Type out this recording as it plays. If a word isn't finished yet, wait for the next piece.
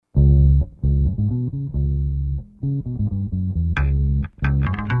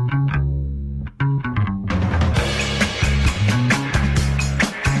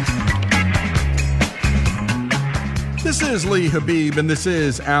is Lee Habib, and this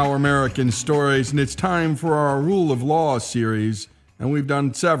is Our American Stories, and it's time for our Rule of Law series. And we've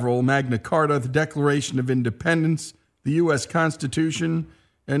done several: Magna Carta, the Declaration of Independence, the U.S. Constitution,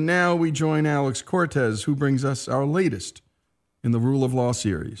 and now we join Alex Cortez, who brings us our latest in the Rule of Law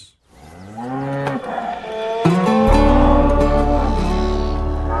series.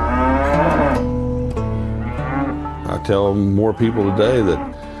 I tell more people today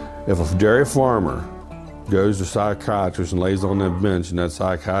that if a dairy farmer goes to a psychiatrist and lays on that bench and that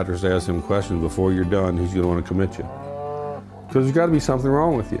psychiatrist asks him questions before you're done, he's going to want to commit you. Because there's got to be something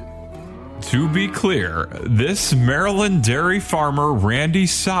wrong with you. To be clear, this Maryland dairy farmer, Randy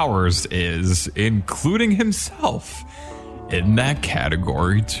Sowers, is, including himself, in that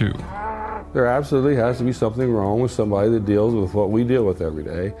category too. There absolutely has to be something wrong with somebody that deals with what we deal with every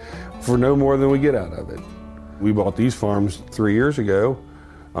day for no more than we get out of it. We bought these farms 3 years ago.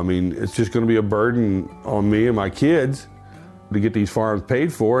 I mean, it's just going to be a burden on me and my kids to get these farms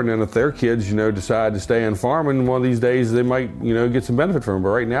paid for, and then if their kids, decide to stay in farming, one of these days they might, get some benefit from them. But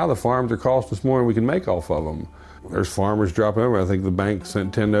right now the farms are costing us more than we can make off of them. There's farmers dropping over. I think the bank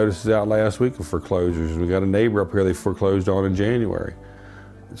sent 10 notices out last week of foreclosures. We got a neighbor up here they foreclosed on in January.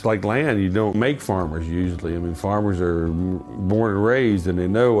 It's like land. You don't make farmers usually. I mean, farmers are born and raised, and they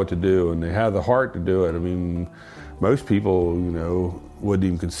know what to do, and they have the heart to do it. I mean, most people, wouldn't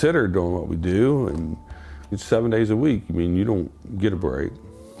even consider doing what we do, and it's 7 days a week. I mean, you don't get a break.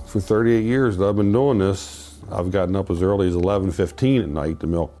 For 38 years that I've been doing this, I've gotten up as early as 11:15 at night to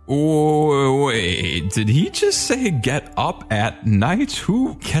milk. Oh, wait, did he just say get up at night?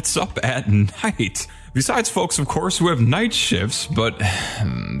 Who gets up at night? Besides folks, of course, who have night shifts, but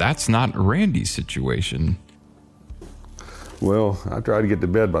that's not Randy's situation. Well, I try to get to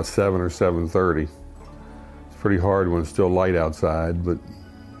bed by 7 or 7:30. It's pretty hard when it's still light outside, but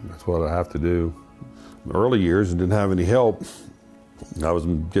that's what I have to do. In the early years, I didn't have any help. I was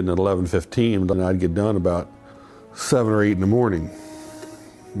getting at 11:15, but then I'd get done about 7 or 8 in the morning.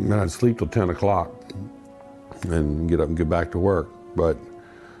 And then I'd sleep till 10 o'clock and get up and get back to work. But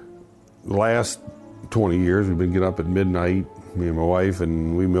the last 20 years, we've been getting up at midnight, me and my wife,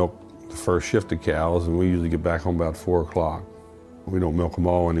 and we milk the first shift of cows, and we usually get back home about 4 o'clock. We don't milk them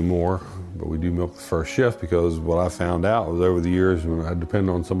all anymore, but we do milk the first shift because what I found out was over the years when I depend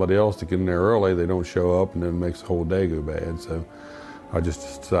on somebody else to get in there early, they don't show up and then it makes the whole day go bad. So I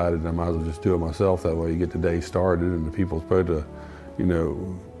just decided I might as well just do it myself. That way you get the day started, and the people supposed to,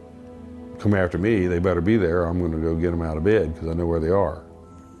 come after me, they better be there. I'm going to go get them out of bed because I know where they are.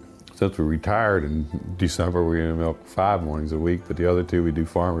 Since we retired in December, we're going to milk 5 mornings a week, but the other 2 we do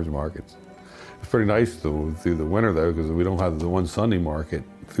farmers markets. It's pretty nice through the winter, though, because we don't have the one Sunday market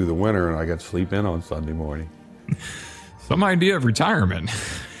through the winter, and I got to sleep in on Sunday morning. Some idea of retirement.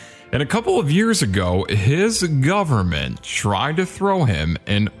 And a couple of years ago, his government tried to throw him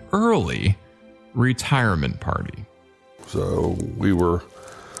an early retirement party. So we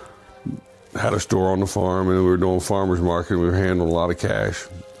had a store on the farm, and we were doing farmers market, and we were handling a lot of cash.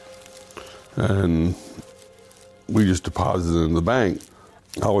 And we just deposited it in the bank.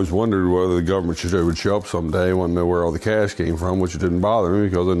 I always wondered whether the government would show up someday. I wanted to know where all the cash came from, which didn't bother me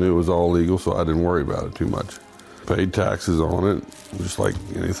because I knew it was all legal, so I didn't worry about it too much. Paid taxes on it, just like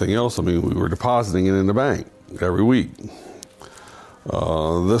anything else. I mean, we were depositing it in the bank every week.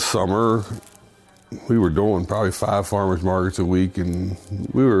 This summer, we were doing probably 5 farmers markets a week, and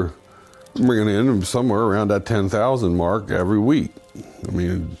we were bringing in somewhere around that 10,000 mark every week. I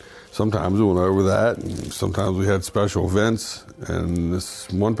mean, sometimes we went over that, and sometimes we had special events. And this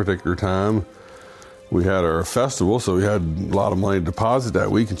one particular time, we had our festival, so we had a lot of money to deposit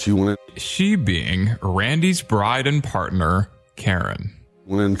that week, and she went in. She being Randy's bride and partner, Karen.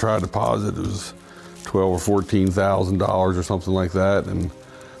 Went in and tried to deposit. It was $12,000 or $14,000 or something like that, and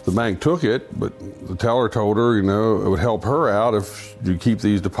the bank took it, but the teller told her, it would help her out if you keep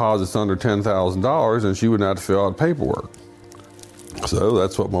these deposits under $10,000, and she wouldn't have to fill out paperwork. So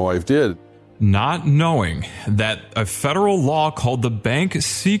that's what my wife did. Not knowing that a federal law called the Bank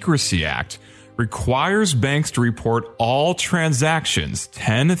Secrecy Act requires banks to report all transactions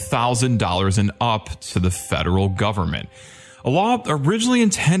 $10,000 and up to the federal government. A law originally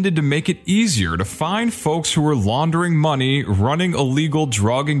intended to make it easier to find folks who were laundering money, running illegal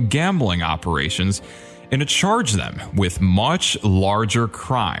drug and gambling operations, and to charge them with much larger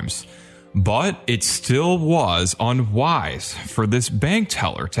crimes. But it still was unwise for this bank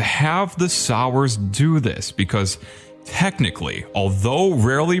teller to have the Sowers do this because technically, although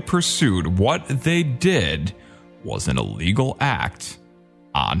rarely pursued, what they did was an illegal act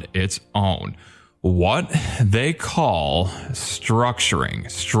on its own. What they call structuring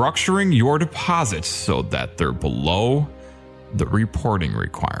your deposits so that they're below the reporting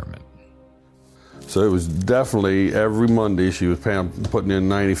requirement. So it was definitely every Monday she was putting in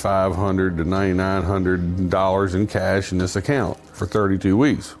 $9,500 to $9,900 in cash in this account for 32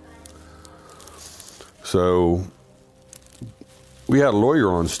 weeks. So we had a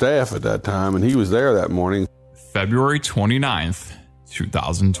lawyer on staff at that time, and he was there that morning. February 29th,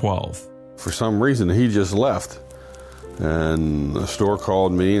 2012. For some reason, he just left. And the store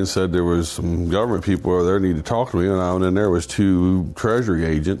called me and said there was some government people over there that needed to talk to me. And I went in there was two Treasury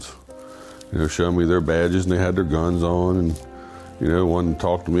agents, showing me their badges, and they had their guns on, and, wanted to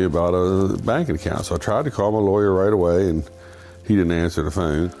talk to me about a banking account. So I tried to call my lawyer right away, and he didn't answer the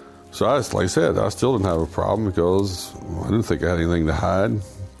phone. So like I said, I still didn't have a problem because I didn't think I had anything to hide.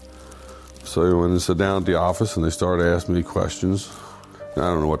 So I went and sat down at the office, and they started asking me questions. And I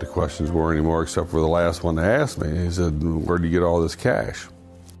don't know what the questions were anymore, except for the last one they asked me. He said, "Where'd you get all this cash?"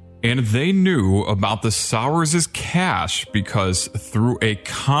 And they knew about the Sowers' cash because through a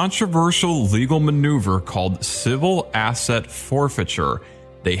controversial legal maneuver called civil asset forfeiture,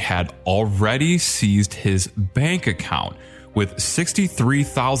 they had already seized his bank account with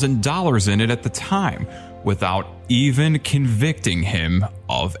 $63,000 in it at the time without even convicting him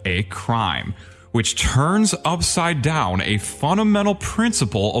of a crime, which turns upside down a fundamental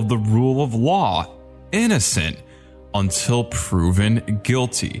principle of the rule of law: innocent until proven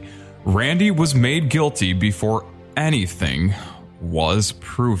guilty. Randy was made guilty before anything was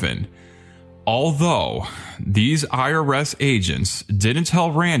proven. Although these IRS agents didn't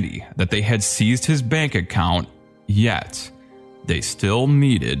tell Randy that they had seized his bank account yet, they still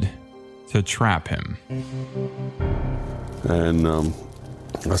needed to trap him. And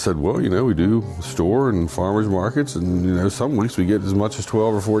I said, well, we do store and farmers markets, and some weeks we get as much as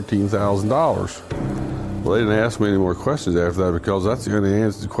 $12,000 or $14,000. Well, they didn't ask me any more questions after that because that's the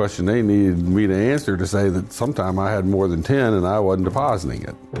only question they needed me to answer, to say that sometime I had more than 10 and I wasn't depositing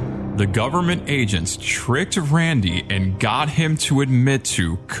it. The government agents tricked Randy and got him to admit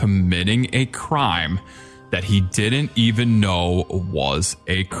to committing a crime that he didn't even know was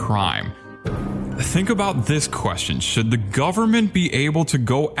a crime. Think about this question. Should the government be able to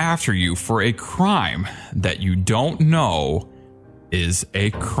go after you for a crime that you don't know is a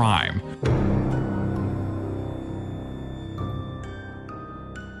crime?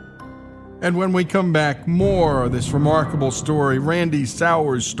 And when we come back, more of this remarkable story, Randy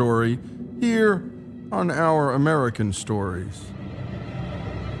Sowers' story, here on Our American Stories.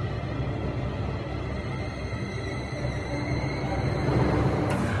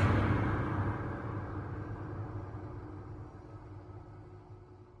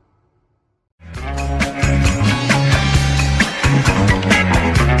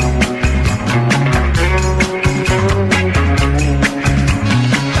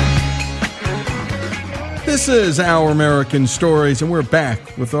 This is Our American Stories, and we're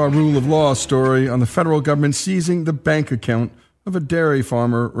back with our rule of law story on the federal government seizing the bank account of a dairy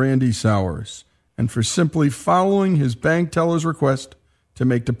farmer, Randy Sowers, and for simply following his bank teller's request to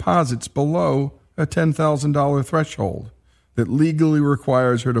make deposits below a $10,000 threshold that legally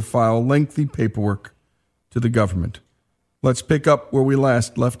requires her to file lengthy paperwork to the government. Let's pick up where we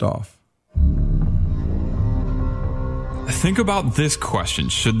last left off. Think about this question.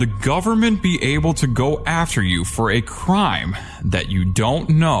 Should the government be able to go after you for a crime that you don't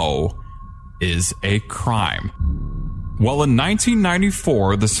know is a crime? Well, in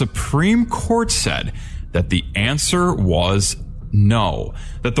 1994, the Supreme Court said that the answer was no,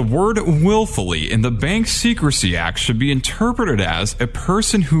 that the word willfully in the Bank Secrecy Act should be interpreted as a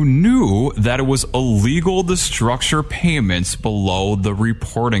person who knew that it was illegal to structure payments below the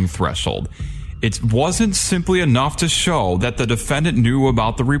reporting threshold. It wasn't simply enough to show that the defendant knew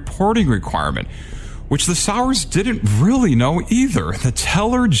about the reporting requirement, which the Sowers didn't really know either. The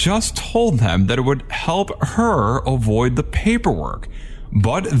teller just told them that it would help her avoid the paperwork.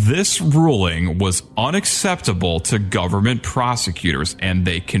 But this ruling was unacceptable to government prosecutors, and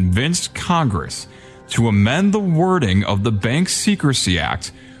they convinced Congress to amend the wording of the Bank Secrecy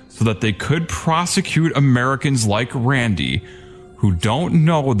Act so that they could prosecute Americans like Randy who don't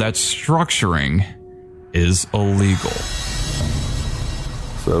know that structuring is illegal.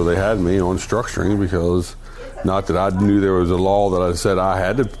 So they had me on structuring because, not that I knew there was a law that I said I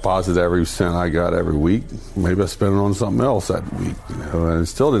had to deposit every cent I got every week. Maybe I spent it on something else that week, and it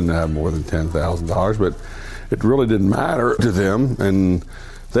still didn't have more than $10,000, but it really didn't matter to them, and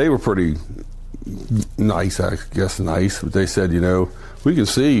they were pretty nice, I guess nice, but they said, we can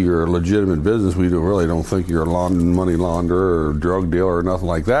see you're a legitimate business. We really don't think you're a money launderer or drug dealer or nothing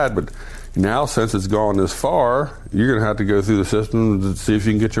like that. But now, since it's gone this far, you're going to have to go through the system to see if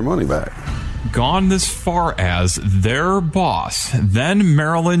you can get your money back. gone this far as their boss, then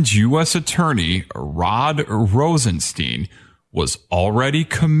Maryland U.S. Attorney Rod Rosenstein, was already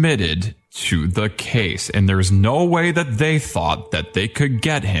committed to the case, and there's no way that they thought that they could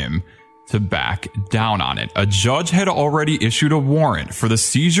get him to back down on it. A judge had already issued a warrant for the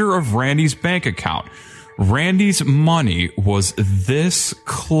seizure of Randy's bank account. Randy's money was this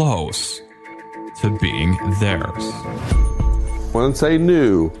close to being theirs. Once they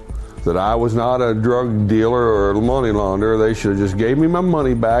knew that I was not a drug dealer or a money launderer, they should have just gave me my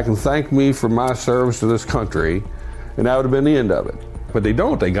money back and thanked me for my service to this country, and that would have been the end of it. But they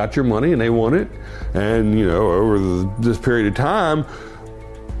don't. They got your money and they want it. And, over this period of time,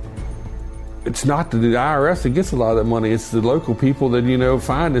 it's not the IRS that gets a lot of that money. It's the local people that,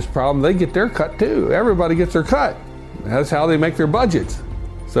 find this problem. They get their cut too. Everybody gets their cut. That's how they make their budgets.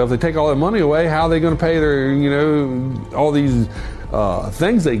 So if they take all that money away, how are they going to pay their, all these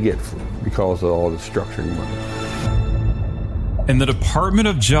things they get because of all the structuring money? And the Department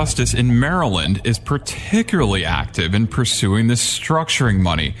of Justice in Maryland is particularly active in pursuing this structuring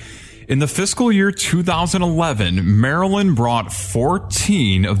money. In the fiscal year 2011, Maryland brought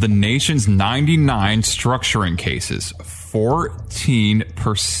 14 of the nation's 99 structuring cases,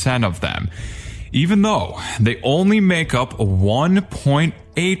 14% of them, even though they only make up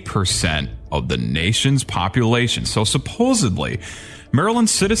 1.8% of the nation's population. So supposedly, Maryland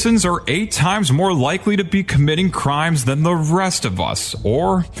citizens are 8 times more likely to be committing crimes than the rest of us,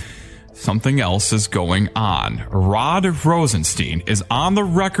 or something else is going on. Rod Rosenstein is on the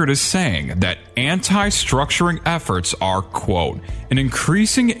record as saying that anti-structuring efforts are, quote, an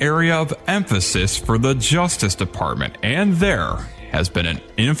increasing area of emphasis for the Justice Department, and there has been an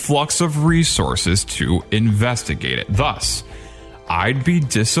influx of resources to investigate it. Thus, I'd be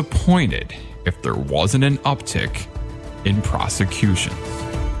disappointed if there wasn't an uptick in prosecution.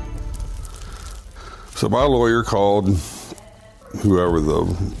 So my lawyer called whoever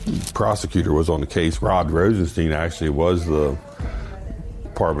the prosecutor was on the case. Rod Rosenstein actually was the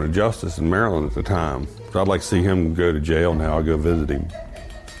Department of Justice in Maryland at the time. So I'd like to see him go to jail now. I'll go visit him.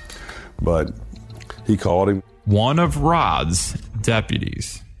 But he called him. One of Rod's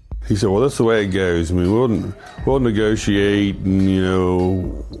deputies. He said, well, that's the way it goes. I mean, we'll negotiate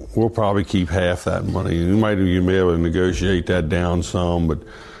and, we'll probably keep half that money. You might even be able to negotiate that down some, but,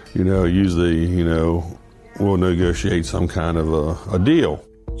 usually, we'll negotiate some kind of a deal.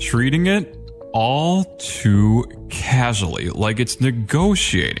 Treating it all too casually, like it's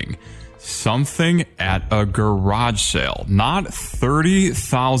negotiating something at a garage sale, not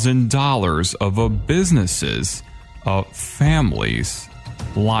 $30,000 of a business's, a family's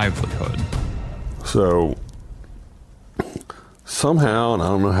livelihood. So somehow, and I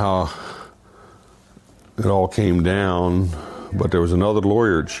don't know how it all came down, but there was another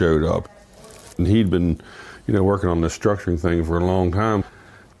lawyer that showed up, and he'd been, working on this structuring thing for a long time.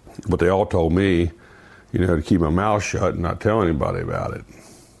 But they all told me, to keep my mouth shut and not tell anybody about it.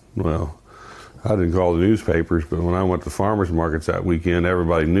 Well, I didn't call the newspapers, but when I went to farmers markets that weekend,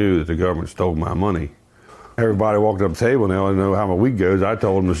 everybody knew that the government stole my money. Everybody walked up the table, and they all know how my week goes. I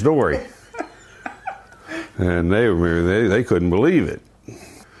told them the story. And they couldn't believe it.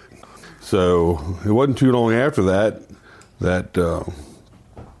 So it wasn't too long after that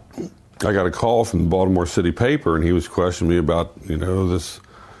I got a call from the Baltimore City paper, and he was questioning me about, this,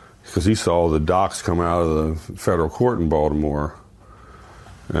 because he saw the docs come out of the federal court in Baltimore.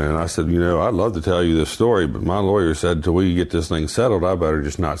 And I said, I'd love to tell you this story, but my lawyer said until we get this thing settled, I better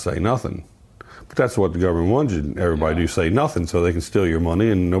just not say nothing. But that's what the government wants everybody to do, say nothing, so they can steal your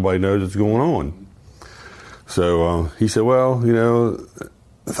money and nobody knows what's going on. So he said, well,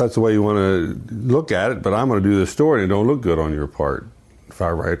 if that's the way you want to look at it, but I'm going to do this story and it don't look good on your part if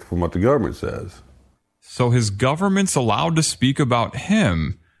I write from what the government says. So his government's allowed to speak about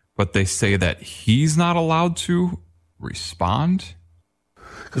him, but they say that he's not allowed to respond?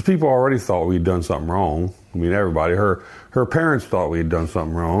 Because people already thought we'd done something wrong. I mean, everybody. Her parents thought we had done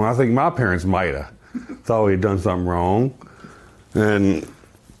something wrong. I think my parents might have thought we had done something wrong. And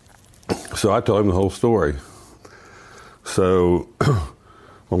so I told him the whole story. So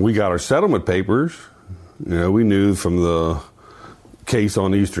when we got our settlement papers, we knew from the case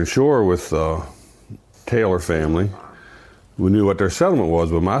on the Eastern Shore with the Taylor family, we knew what their settlement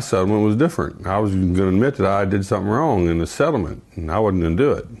was, but my settlement was different. I was going to admit that I did something wrong in the settlement, and I wasn't going to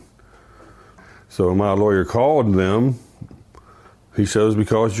do it. So when my lawyer called them, he said, it was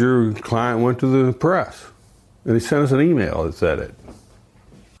because your client went to the press. And he sent us an email that said it.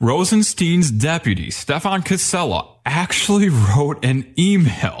 Rosenstein's deputy, Stefan Casella, actually wrote an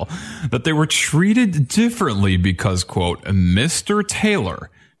email that they were treated differently because, quote, Mr. Taylor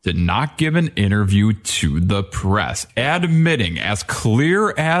did not give an interview to the press, admitting as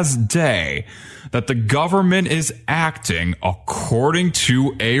clear as day that the government is acting according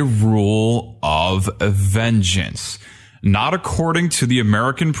to a rule of vengeance, not according to the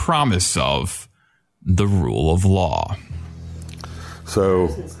American promise of the rule of law. So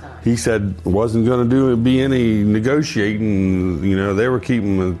he said it wasn't going to be any negotiating. You know, they were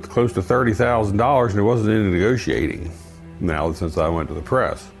keeping close to $30,000 and there wasn't any negotiating now since I went to the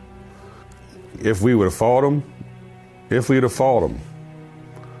press. If we would have fought them,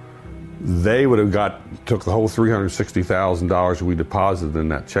 they would have took the whole $360,000 that we deposited in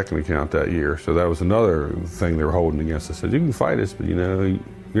that checking account that year. So that was another thing they were holding against us. They said, you can fight us, but you know,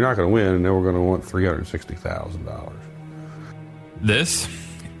 you're not going to win, and then we're going to want $360,000. This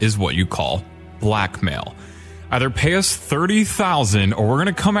is what you call blackmail. Either pay us $30,000 or we're going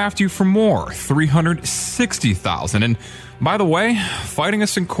to come after you for more, $360,000. And by the way, fighting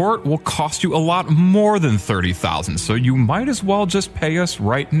us in court will cost you a lot more than $30,000. So you might as well just pay us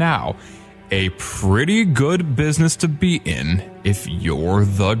right now. A pretty good business to be in if you're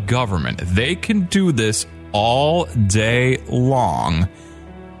the government. They can do this all day long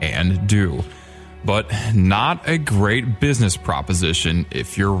and do. But not a great business proposition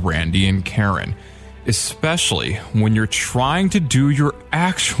if you're Randy and Karen, especially when you're trying to do your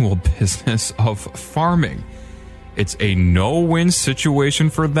actual business of farming. It's a no-win situation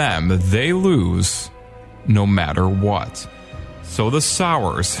for them. They lose no matter what. So the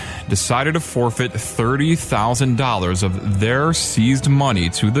Sowers decided to forfeit $30,000 of their seized money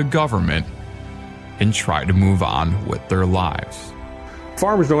to the government and try to move on with their lives.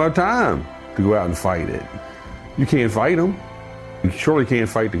 Farmers don't have time to go out and fight it. You can't fight them. You surely can't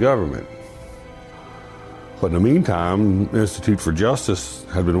fight the government. But in the meantime, Institute for Justice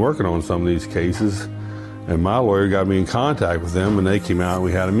had been working on some of these cases, and my lawyer got me in contact with them, and they came out and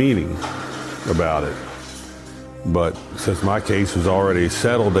we had a meeting about it. But since my case was already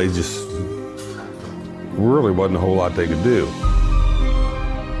settled, they just really wasn't a whole lot they could do.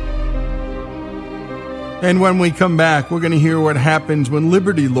 And when we come back, we're going to hear what happens when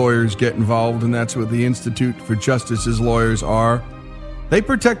liberty lawyers get involved, and that's what the Institute for Justice's lawyers are. They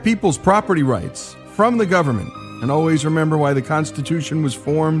protect people's property rights from the government. And always remember why the Constitution was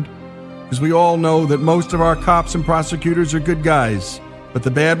formed, because we all know that most of our cops and prosecutors are good guys. But the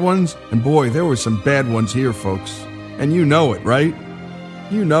bad ones, and boy, there were some bad ones here, folks. And you know it, right?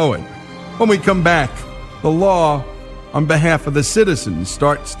 You know it. When we come back, the law on behalf of the citizens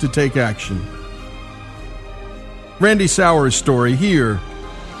starts to take action. Randy Sowers' story here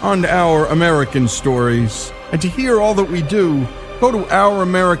on Our American Stories. And to hear all that we do, go to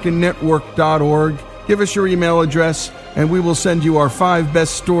ouramericannetwork.org, give us your email address, and we will send you our 5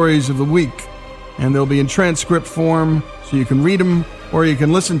 best stories of the week. And they'll be in transcript form, so you can read them or you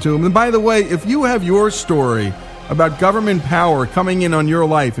can listen to them. And by the way, if you have your story about government power coming in on your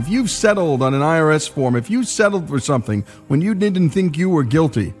life, if you've settled on an IRS form, if you settled for something when you didn't think you were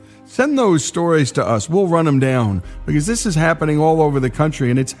guilty, send those stories to us. We'll run them down, because this is happening all over the country,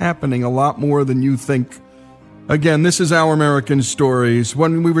 and it's happening a lot more than you think. Again, this is Our American Stories.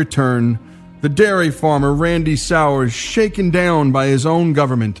 When we return, the dairy farmer Randy Sowers shaken down by his own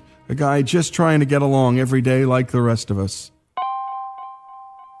government, a guy just trying to get along every day like the rest of us.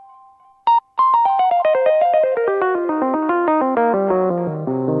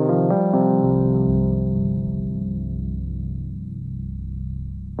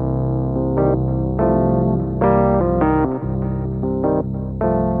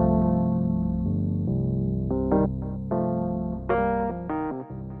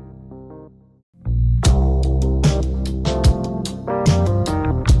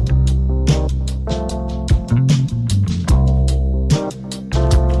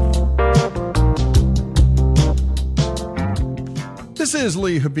 This is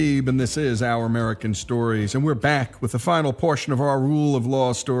Lee Habib, and this is Our American Stories, and we're back with the final portion of our rule of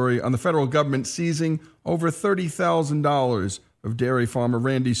law story on the federal government seizing over $30,000 of dairy farmer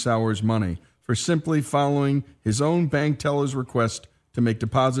Randy Sowers' money for simply following his own bank teller's request to make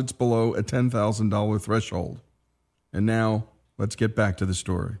deposits below a $10,000 threshold. And now, let's get back to the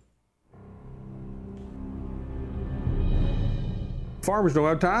story. Farmers don't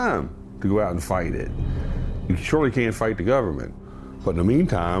have time to go out and fight it. You surely can't fight the government. But in the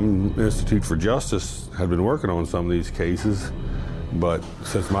meantime, Institute for Justice had been working on some of these cases, but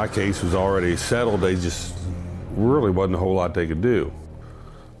since my case was already settled, they just really wasn't a whole lot they could do.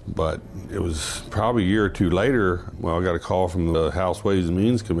 But it was probably a year or two later, I got a call from the House Ways and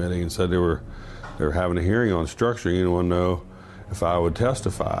Means Committee and said they were having a hearing on structuring and wanted to know if I would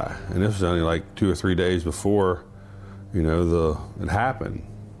testify. And this was only like 2 or 3 days before, it happened.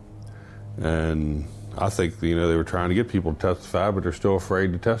 And I think, they were trying to get people to testify, but they're still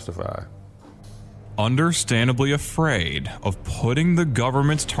afraid to testify. Understandably afraid of putting the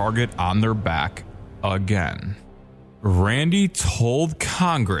government's target on their back again. Randy told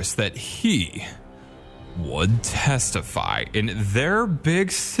Congress that he would testify in their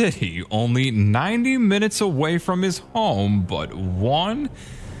big city, only 90 minutes away from his home, but one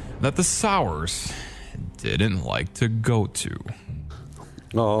that the Sowers didn't like to go to.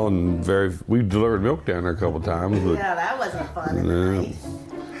 Oh, and we delivered milk down there a couple times. But, yeah, that wasn't fun in the night.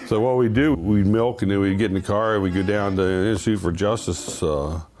 So what we do, we'd milk, and then we'd get in the car, and we'd go down to the Institute for Justice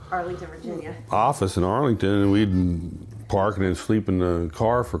Arlington, Virginia. office in Arlington, and we'd park and then sleep in the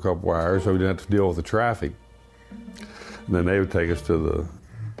car for a couple hours so we didn't have to deal with the traffic. And then they would take us to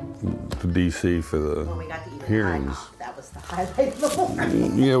D.C. for the When we got to eat hearings. IHOP, that was the highlight of the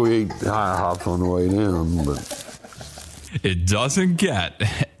morning. Yeah, we ate high hops on the way down, but... It doesn't get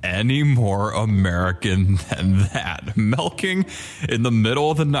any more American than that. Milking in the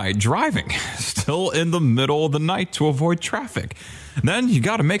middle of the night, driving still in the middle of the night to avoid traffic. Then you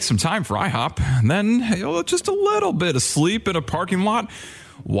got to make some time for IHOP. And then just a little bit of sleep in a parking lot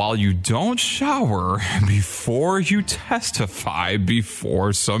while you don't shower before you testify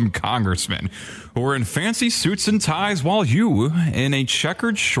before some congressmen who are in fancy suits and ties while you, in a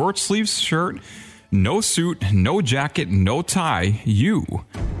checkered short sleeve shirt, no suit, no jacket, no tie, you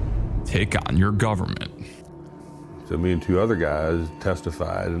take on your government. So me and two other guys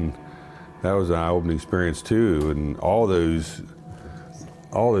testified, and that was an eye-opening experience too. And all those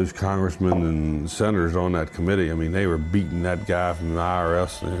congressmen and senators on that committee, I mean, they were beating that guy from the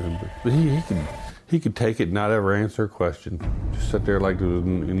IRS, but he could take it and not ever answer a question. Just sit there like there was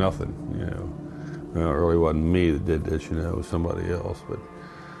nothing, Well, it really wasn't me that did this, it was somebody else, but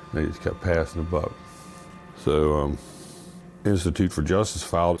they just kept passing the buck. So, Institute for Justice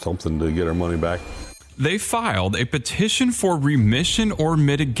filed something to get our money back. They filed a petition for remission or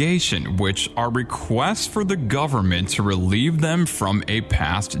mitigation, which are requests for the government to relieve them from a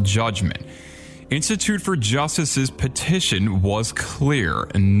past judgment. Institute for Justice's petition was clear.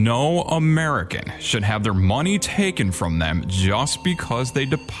 No American should have their money taken from them just because they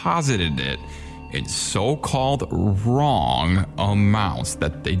deposited it in so-called wrong amounts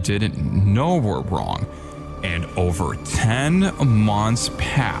that they didn't know were wrong. And over 10 months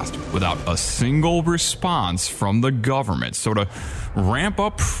passed without a single response from the government. So to ramp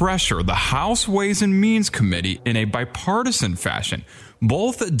up pressure, the House Ways and Means Committee, in a bipartisan fashion,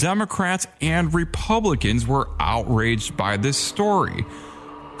 both Democrats and Republicans were outraged by this story,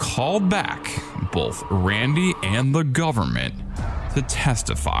 called back both Randy and the government to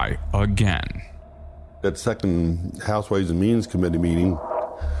testify again. That second House Ways and Means Committee meeting,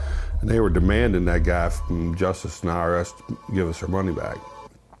 and they were demanding that guy from Justice and IRS to give us our money back.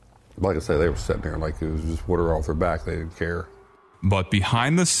 Like I say, they were sitting there like it was just water off their back. They didn't care. But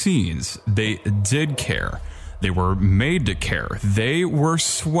behind the scenes, they did care. They were made to care. They were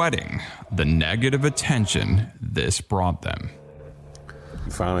sweating the negative attention this brought them.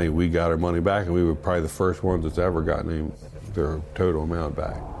 Finally, we got our money back, and we were probably the first ones that's ever gotten their total amount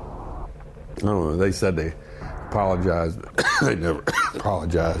back. I don't know, they said they apologized, but they never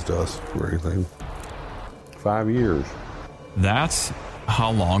apologized to us for anything. 5 years. That's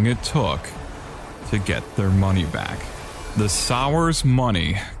how long it took to get their money back. The Sowers'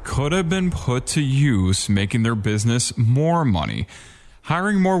 money could have been put to use making their business more money,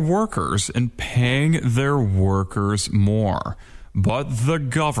 hiring more workers, and paying their workers more. But the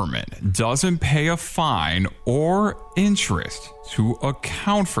government doesn't pay a fine or interest to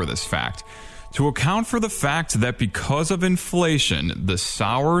account for this fact. To account for the fact that because of inflation, the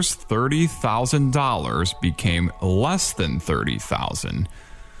Sowers' $30,000 became less than $30,000,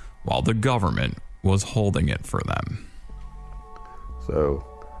 while the government was holding it for them. So,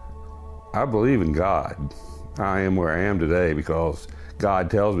 I believe in God. I am where I am today because God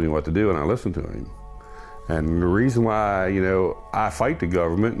tells me what to do and I listen to him. And the reason why, I fight the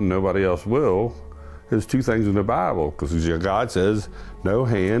government and nobody else will, there's two things in the Bible, because God says, no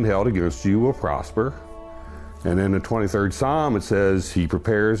hand held against you will prosper. And in the 23rd Psalm, it says, he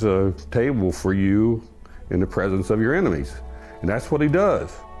prepares a table for you in the presence of your enemies. And that's what he does.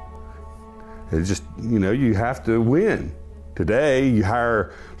 It's just, you have to win. Today, you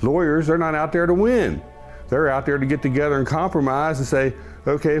hire lawyers, they're not out there to win. They're out there to get together and compromise and say,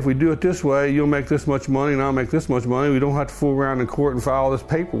 okay, if we do it this way, you'll make this much money and I'll make this much money. We don't have to fool around in court and file all this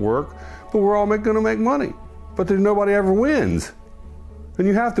paperwork, but we're all going to make money. But there's nobody ever wins. And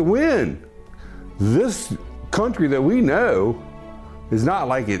you have to win. This country that we know is not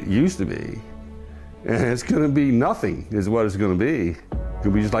like it used to be. And it's going to be nothing is what it's going to be.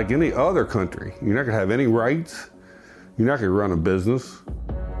 It'll be just like any other country. You're not going to have any rights. You're not going to run a business.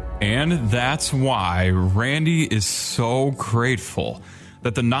 And that's why Randy is so grateful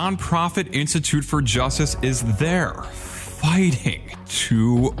that the nonprofit Institute for Justice is there, fighting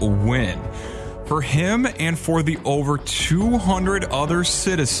to win. For him and for the over 200 other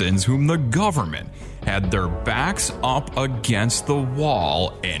citizens whom the government had their backs up against the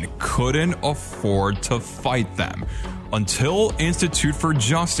wall and couldn't afford to fight them, until Institute for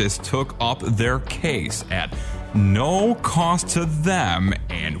Justice took up their case at no cost to them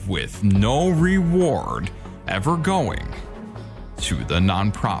and with no reward ever going to the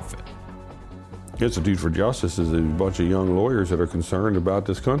nonprofit. Institute for Justice is a bunch of young lawyers that are concerned about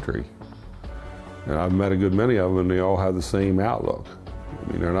this country. And I've met a good many of them, and they all have the same outlook.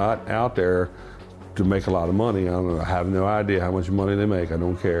 I mean, they're not out there to make a lot of money. I have no idea how much money they make. I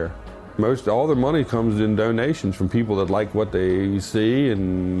don't care. All their money comes in donations from people that like what they see,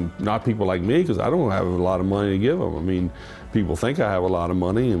 and not people like me, because I don't have a lot of money to give them. I mean, people think I have a lot of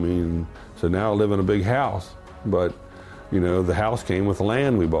money. I mean, so now I live in a big house. But, you know, the house came with the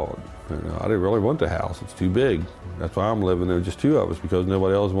land we bought. You know, I didn't really want the house. It's too big. That's why I'm living there, just two of us, because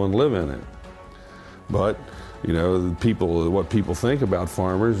nobody else wanted to live in it. But, you know, what people think about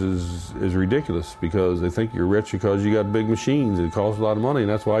farmers is ridiculous, because they think you're rich because you got big machines and it costs a lot of money, and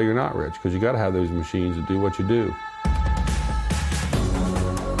that's why you're not rich, because you got to have those machines to do what you do.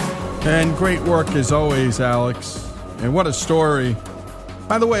 And great work as always, Alex. And what a story.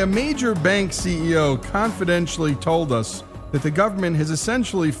 By the way, a major bank CEO confidentially told us that the government has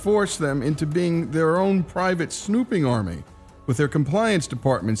essentially forced them into being their own private snooping army, with their compliance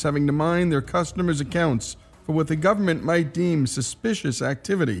departments having to mine their customers' accounts for what the government might deem suspicious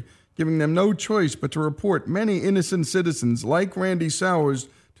activity, giving them no choice but to report many innocent citizens like Randy Sowers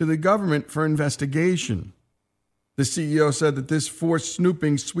to the government for investigation. The CEO said that this forced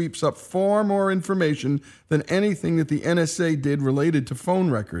snooping sweeps up far more information than anything that the NSA did related to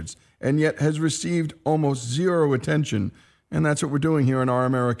phone records, and yet has received almost zero attention. And that's what we're doing here in Our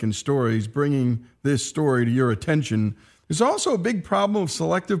American Stories, bringing this story to your attention. There's also a big problem of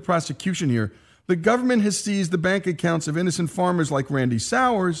selective prosecution here. The government has seized the bank accounts of innocent farmers like Randy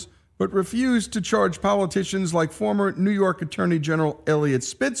Sowers, but refused to charge politicians like former New York Attorney General Eliot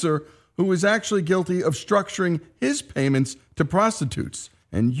Spitzer, who was actually guilty of structuring his payments to prostitutes.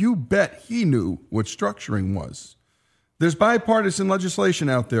 And you bet he knew what structuring was. There's bipartisan legislation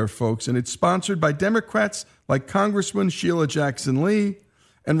out there, folks, and it's sponsored by Democrats like Congressman Sheila Jackson Lee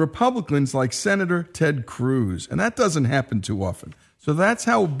and Republicans like Senator Ted Cruz. And that doesn't happen too often. So that's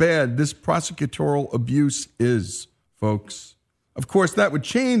how bad this prosecutorial abuse is, folks. Of course, that would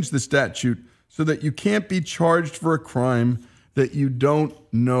change the statute so that you can't be charged for a crime that you don't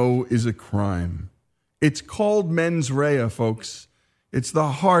know is a crime. It's called mens rea, folks. It's the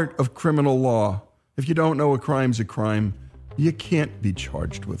heart of criminal law. If you don't know a crime's a crime, you can't be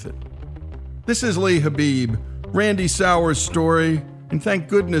charged with it. This is Lee Habib, Randy Sowers' story, and thank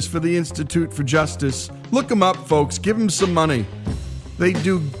goodness for the Institute for Justice. Look them up, folks. Give them some money. They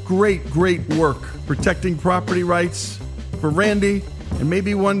do great, great work protecting property rights for Randy and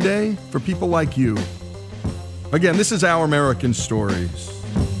maybe one day for people like you. Again, this is Our American Stories.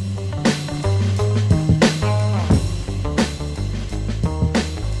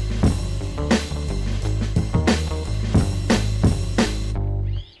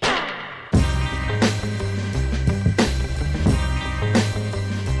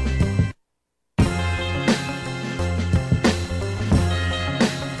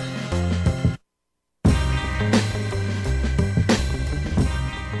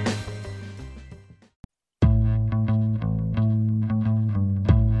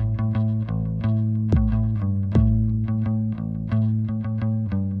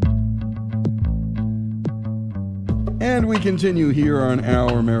 And we continue here on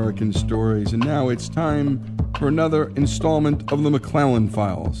Our American Stories, and now it's time for another installment of the McLalan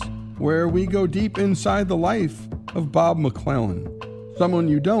Files, where we go deep inside the life of Bob McLalan, someone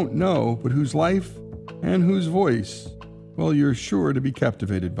you don't know, but whose life and whose voice, well, you're sure to be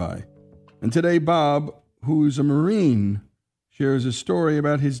captivated by. And today, Bob, who's a Marine, shares a story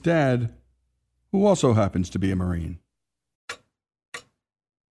about his dad, who also happens to be a Marine.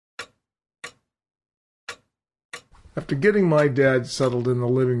 After getting my dad settled in the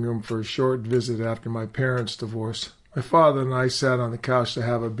living room for a short visit after my parents' divorce, my father and I sat on the couch to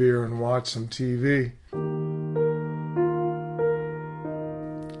have a beer and watch some TV.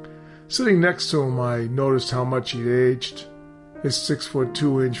 Sitting next to him, I noticed how much he'd aged. His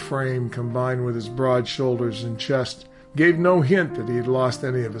 6'2" frame, combined with his broad shoulders and chest, gave no hint that he had lost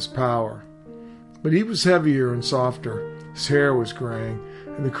any of his power. But he was heavier and softer. His hair was graying,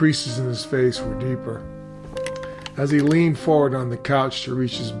 and the creases in his face were deeper. As he leaned forward on the couch to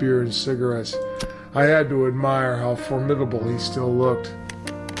reach his beer and cigarettes, I had to admire how formidable he still looked.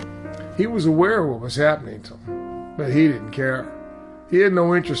 He was aware of what was happening to him, but he didn't care. He had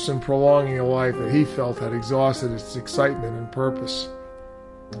no interest in prolonging a life that he felt had exhausted its excitement and purpose.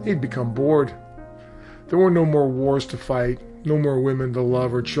 He'd become bored. There were no more wars to fight, no more women to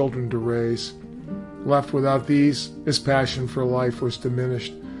love or children to raise. Left without these, his passion for life was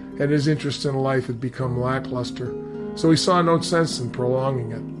diminished, and his interest in life had become lackluster, so he saw no sense in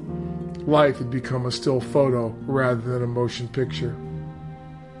prolonging it. Life had become a still photo rather than a motion picture.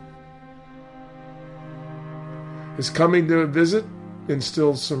 His coming to visit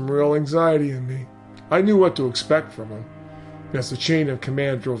instilled some real anxiety in me. I knew what to expect from him. As the chain of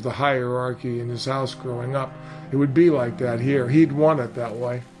command drove the hierarchy in his house growing up, it would be like that here. He'd want it that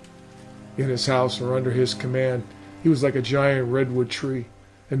way. In his house or under his command, he was like a giant redwood tree,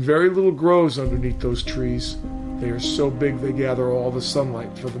 and very little grows underneath those trees. They are so big they gather all the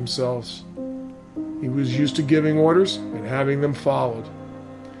sunlight for themselves. He was used to giving orders and having them followed.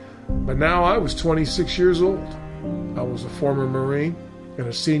 But now I was 26 years old. I was a former Marine and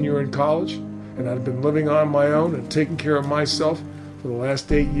a senior in college, and I'd been living on my own and taking care of myself for the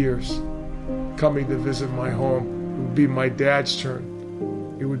last 8 years. Coming to visit my home would be my dad's turn.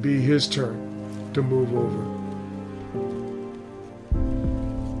 It would be his turn to move over.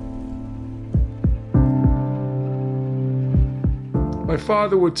 My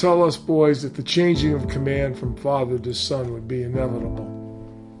father would tell us boys that the changing of command from father to son would be inevitable.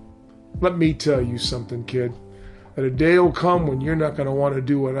 Let me tell you something, kid, that a day will come when you're not going to want to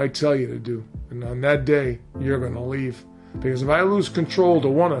do what I tell you to do, and on that day, you're going to leave. Because if I lose control to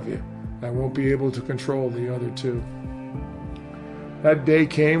one of you, I won't be able to control the other two. That day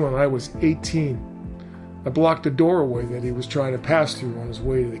came when I was 18. I blocked the doorway that he was trying to pass through on his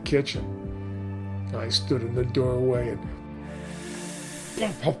way to the kitchen. I stood in the doorway and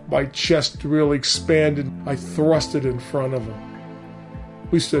my chest really expanded. I thrust it in front of him.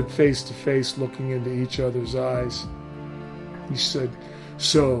 We stood face to face looking into each other's eyes. He said,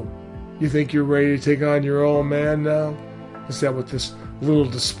 "So, you think you're ready to take on your old man now? Is that what this little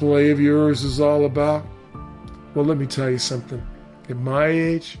display of yours is all about?" Well, let me tell you something. At my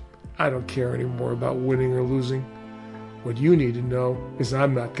age, I don't care anymore about winning or losing. What you need to know is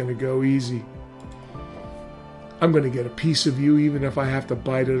I'm not going to go easy. I'm going to get a piece of you even if I have to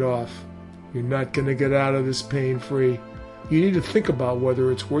bite it off. You're not going to get out of this pain-free. You need to think about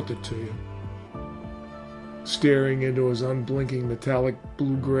whether it's worth it to you. Staring into his unblinking metallic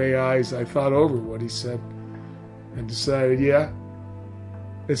blue-gray eyes, I thought over what he said and decided, yeah,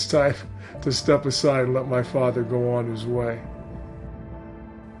 it's time to step aside and let my father go on his way.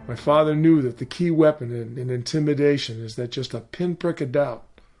 My father knew that the key weapon in intimidation is that just a pinprick of doubt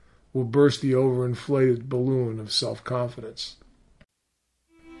will burst the overinflated balloon of self-confidence.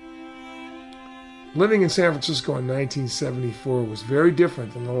 Living in San Francisco in 1974 was very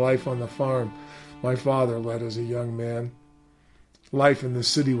different than the life on the farm my father led as a young man. Life in the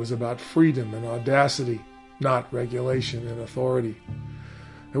city was about freedom and audacity, not regulation and authority.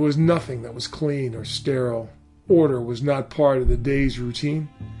 There was nothing that was clean or sterile. Order was not part of the day's routine.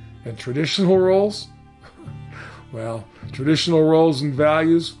 And traditional roles? Well, traditional roles and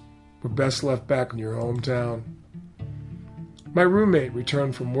values were best left back in your hometown. My roommate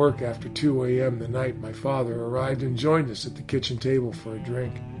returned from work after 2 a.m. the night my father arrived and joined us at the kitchen table for a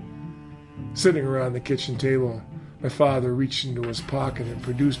drink. Sitting around the kitchen table, my father reached into his pocket and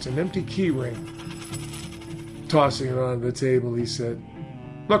produced an empty key ring. Tossing it onto the table, he said,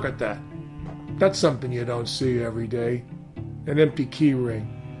 "Look at that. That's something you don't see every day. An empty key ring.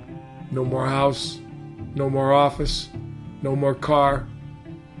 No more house, no more office, no more car.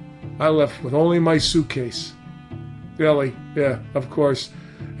 I left with only my suitcase." Ellie, yeah, of course,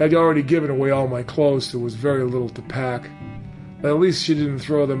 had already given away all my clothes, so there was very little to pack. At least she didn't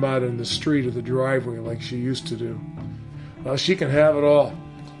throw them out in the street or the driveway like she used to do. Well, she can have it all,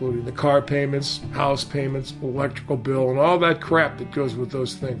 including the car payments, house payments, electrical bill, and all that crap that goes with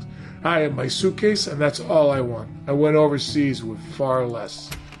those things. I have my suitcase, and that's all I want. I went overseas with far less.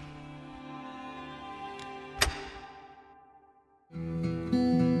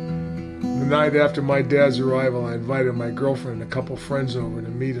 The night after my dad's arrival, I invited my girlfriend and a couple friends over to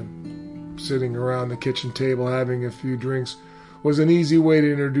meet him. Sitting around the kitchen table having a few drinks was an easy way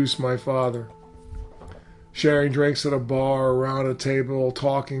to introduce my father. Sharing drinks at a bar, around a table,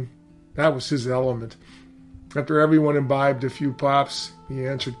 talking, that was his element. After everyone imbibed a few pops, he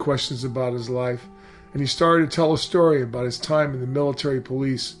answered questions about his life, and he started to tell a story about his time in the military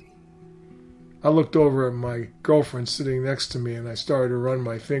police. I looked over at my girlfriend sitting next to me and I started to run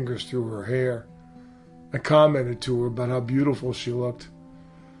my fingers through her hair. I commented to her about how beautiful she looked.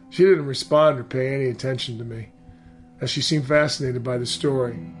 She didn't respond or pay any attention to me, as she seemed fascinated by the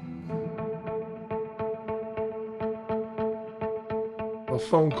story. A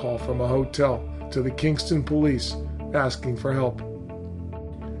phone call from a hotel to the Kingston police asking for help.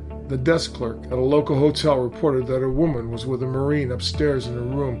 The desk clerk at a local hotel reported that a woman was with a Marine upstairs in her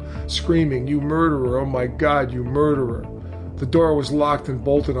room, screaming, "You murderer, oh my God, you murderer." The door was locked and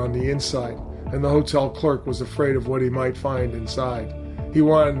bolted on the inside, and the hotel clerk was afraid of what he might find inside. He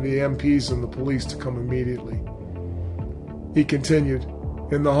wanted the MPs and the police to come immediately. He continued,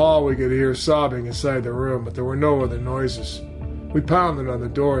 "In the hall we could hear sobbing inside the room, but there were no other noises. We pounded on the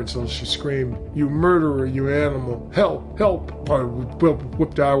door until she screamed, 'You murderer, you animal! Help! Help!' We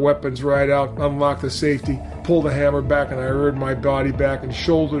whipped our weapons right out, unlocked the safety, pulled the hammer back, and I reared my body back and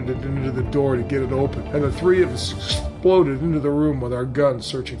shouldered it into the door to get it open. And the three of us exploded into the room with our guns,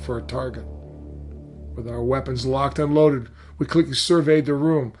 searching for a target. With our weapons locked and loaded, we quickly surveyed the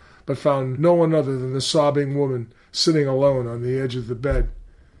room, but found no one other than the sobbing woman sitting alone on the edge of the bed.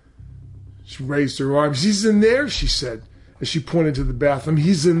 She raised her arms. 'He's in there,' she said, as she pointed to the bathroom.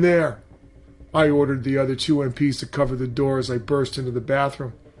 'He's in there.' I ordered the other two MPs to cover the door as I burst into the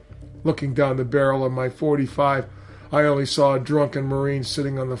bathroom. Looking down the barrel of my .45, I only saw a drunken Marine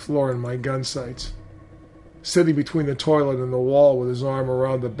sitting on the floor in my gun sights. Sitting between the toilet and the wall with his arm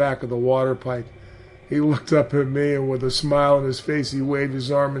around the back of the water pipe, he looked up at me and with a smile on his face he waved his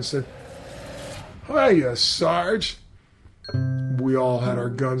arm and said, 'Hiya, Sarge.' We all had our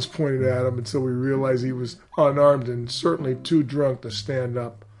guns pointed at him until we realized he was unarmed and certainly too drunk to stand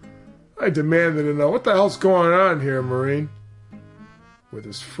up. I demanded to know, 'What the hell's going on here, Marine?' With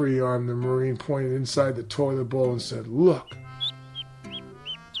his free arm, the Marine pointed inside the toilet bowl and said, 'Look.'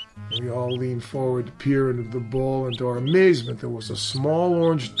 We all leaned forward to peer into the bowl, and to our amazement there was a small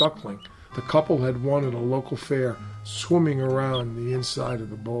orange duckling the couple had won at a local fair swimming around the inside of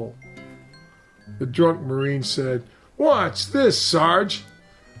the bowl. The drunk Marine said, 'What's this, Sarge?'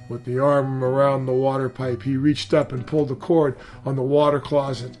 With the arm around the water pipe, he reached up and pulled the cord on the water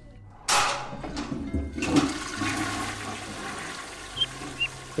closet.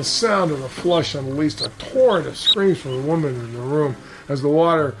 The sound of the flush unleashed a torrent of screams from the woman in the room as the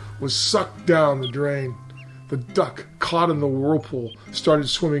water was sucked down the drain. The duck, caught in the whirlpool, started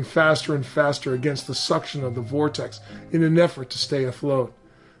swimming faster and faster against the suction of the vortex in an effort to stay afloat.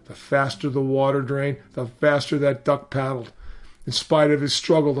 The faster the water drained, the faster that duck paddled. In spite of his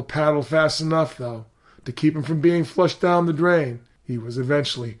struggle to paddle fast enough, though, to keep him from being flushed down the drain, he was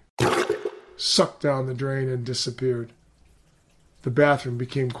eventually sucked down the drain and disappeared. The bathroom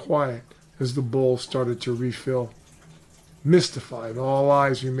became quiet as the bowl started to refill. Mystified, all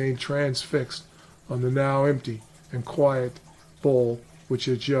eyes remained transfixed on the now empty and quiet bowl which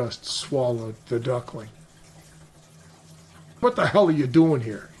had just swallowed the duckling. "What the hell are you doing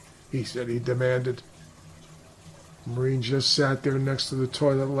here?" he demanded. Marine just sat there next to the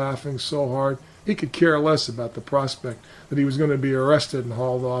toilet laughing so hard he could care less about the prospect that he was going to be arrested and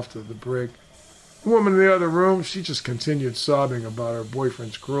hauled off to the brig. The woman in the other room, she just continued sobbing about her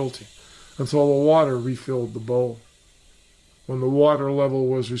boyfriend's cruelty until the water refilled the bowl. When the water level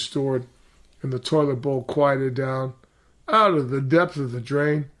was restored and the toilet bowl quieted down, out of the depth of the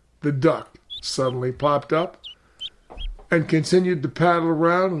drain, the duck suddenly popped up and continued to paddle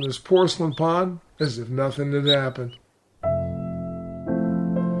around in his porcelain pond as if nothing had happened.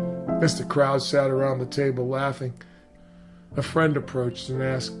 As the crowd sat around the table laughing, a friend approached and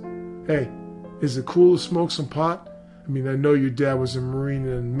asked, "Hey, is it cool to smoke some pot? I mean, I know your dad was a Marine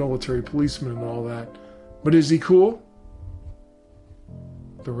and military policeman and all that, but is he cool?"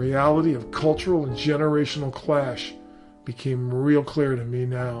 The reality of cultural and generational clash became real clear to me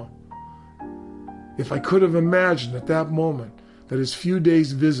now. If I could have imagined at that moment that his few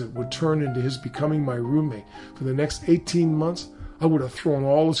days' visit would turn into his becoming my roommate for the next 18 months, I would have thrown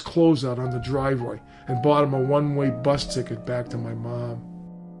all his clothes out on the driveway and bought him a one-way bus ticket back to my mom.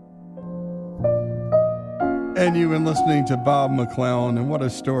 And you've been listening to Bob McLalan, and what a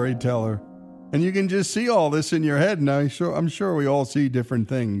storyteller. And you can just see all this in your head. Now, I'm sure we all see different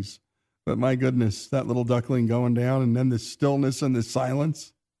things. But my goodness, that little duckling going down, and then the stillness and the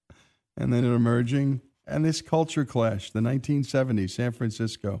silence, and then it emerging, and this culture clash, the 1970s, San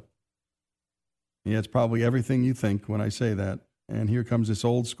Francisco. Yeah, it's probably everything you think when I say that. And here comes this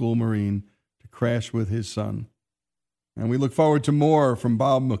old school Marine to crash with his son. And we look forward to more from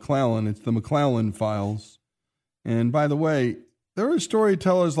Bob McLalan. It's the McLalan Files. And by the way, there are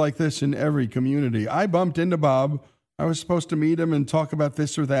storytellers like this in every community. I bumped into Bob I was supposed to meet him and talk about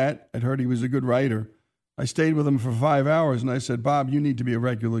this or that. I'd heard he was a good writer. I stayed with him for 5 hours, and I said, Bob, you need to be a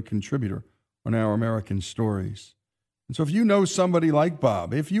regular contributor on Our American Stories. And so if you know somebody like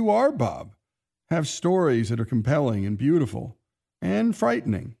Bob, if you are Bob, have stories that are compelling and beautiful and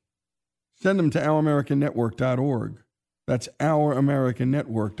frightening, send them to ouramericannetwork.org. That's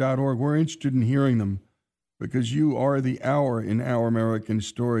ouramericannetwork.org. We're interested in hearing them because you are the hour in Our American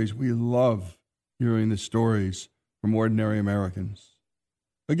Stories. We love hearing the stories from ordinary Americans.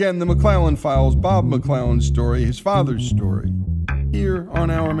 Again, the McLalan Files, Bob McLalan's story, his father's story, here on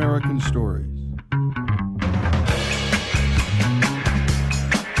Our American Stories.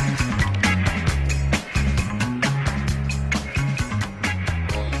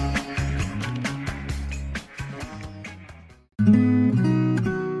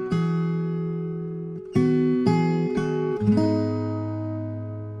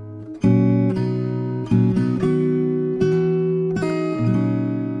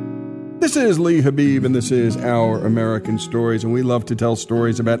 This is Lee Habib, and this is Our American Stories, and we love to tell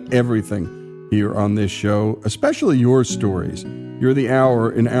stories about everything here on this show, especially your stories. You're the hour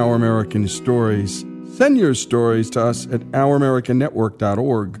in Our American Stories. Send your stories to us at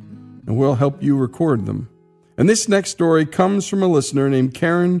ouramericannetwork.org, and we'll help you record them. And this next story comes from a listener named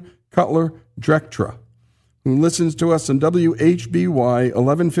Karen Cutler-Drektra, who listens to us on WHBY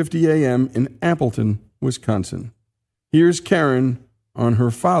 1150 AM in Appleton, Wisconsin. Here's Karen on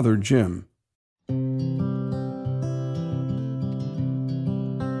her father, Jim.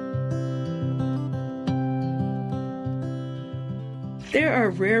 There are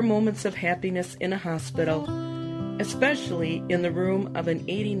rare moments of happiness in a hospital, especially in the room of an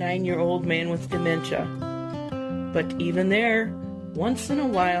 89-year-old man with dementia. But even there, once in a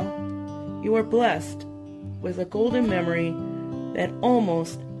while, you are blessed with a golden memory that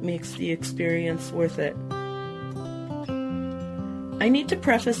almost makes the experience worth it. I need to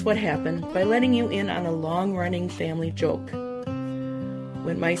preface what happened by letting you in on a long-running family joke.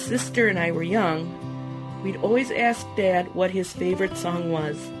 When my sister and I were young, we'd always ask Dad what his favorite song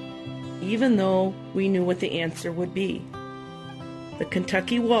was, even though we knew what the answer would be. The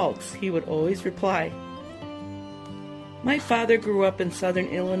Kentucky Waltz, he would always reply. My father grew up in southern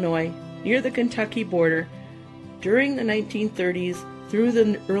Illinois, near the Kentucky border, during the 1930s through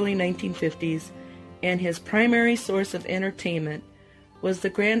the early 1950s, and his primary source of entertainment was the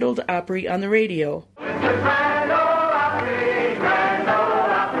Grand Ole Opry on the radio. Grand Ole Opry, Grand Ole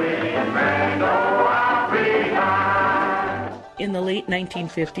Opry, Grand Ole Opry time. In the late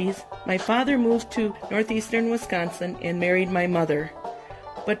 1950s, my father moved to northeastern Wisconsin and married my mother,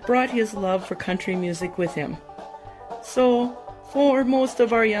 but brought his love for country music with him. So, for most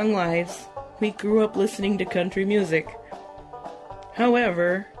of our young lives, we grew up listening to country music.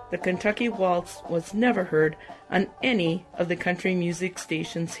 However, the Kentucky Waltz was never heard on any of the country music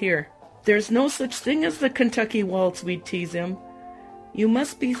stations here. There's no such thing as the Kentucky Waltz, we'd tease him. You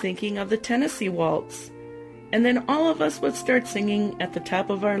must be thinking of the Tennessee Waltz. And then all of us would start singing at the top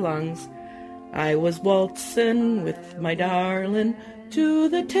of our lungs, I was waltzing with my darling to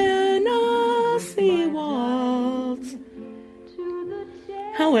the Tennessee Waltz.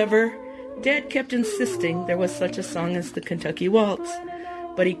 However, Dad kept insisting there was such a song as the Kentucky Waltz,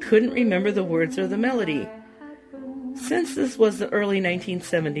 but he couldn't remember the words or the melody. Since this was the early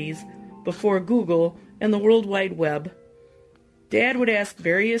 1970s, before Google and the World Wide Web, Dad would ask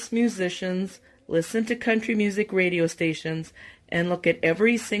various musicians, listen to country music radio stations, and look at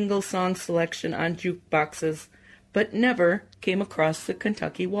every single song selection on jukeboxes, but never came across the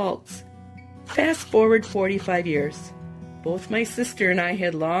Kentucky Waltz. Fast forward 45 years. Both my sister and I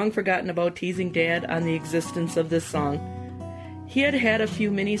had long forgotten about teasing Dad on the existence of this song. He had had a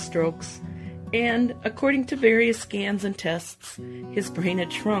few mini strokes, and according to various scans and tests, his brain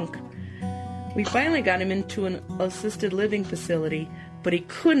had shrunk. We finally got him into an assisted living facility, but he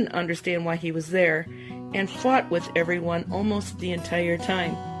couldn't understand why he was there, and fought with everyone almost the entire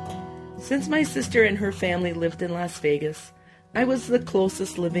time. Since my sister and her family lived in Las Vegas, I was the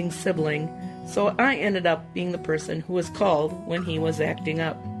closest living sibling, so I ended up being the person who was called when he was acting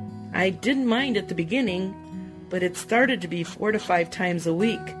up. I didn't mind at the beginning, but it started to be 4 to 5 times a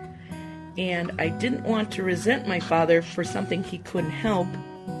week, and I didn't want to resent my father for something he couldn't help,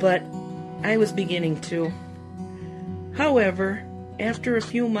 but I was beginning to. However, after a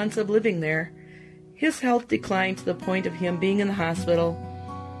few months of living there, his health declined to the point of him being in the hospital,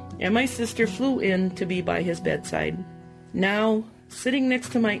 and my sister flew in to be by his bedside. Now, sitting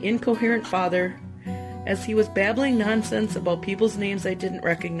next to my incoherent father, as he was babbling nonsense about people's names I didn't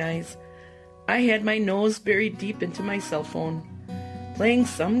recognize, I had my nose buried deep into my cell phone, playing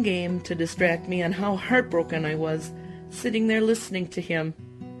some game to distract me on how heartbroken I was sitting there listening to him.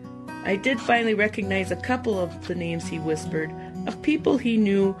 I did finally recognize a couple of the names he whispered, of people he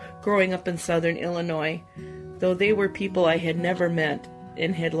knew growing up in southern Illinois, though they were people I had never met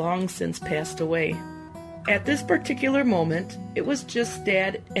and had long since passed away. At this particular moment, it was just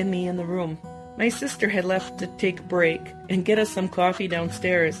Dad and me in the room. My sister had left to take a break and get us some coffee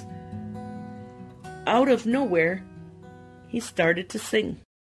downstairs. Out of nowhere, he started to sing.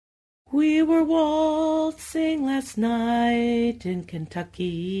 We were waltzing last night in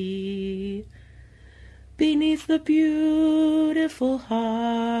Kentucky, beneath the beautiful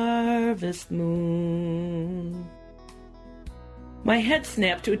harvest moon. My head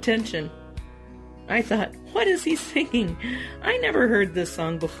snapped to attention. I thought, what is he singing? I never heard this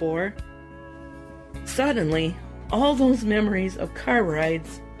song before. Suddenly, all those memories of car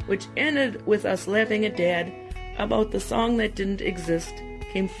rides, which ended with us laughing at Dad about the song that didn't exist,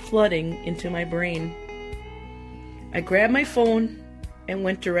 came flooding into my brain. I grabbed my phone and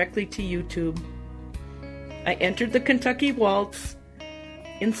went directly to YouTube. I entered the Kentucky Waltz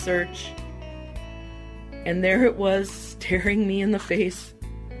in search, and there it was, staring me in the face,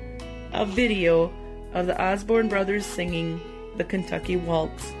 a video of the Osborne brothers singing the Kentucky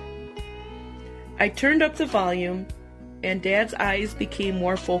Waltz. I turned up the volume, and Dad's eyes became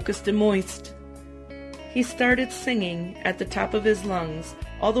more focused and moist. He started singing at the top of his lungs,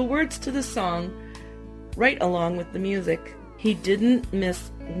 all the words to the song, right along with the music. He didn't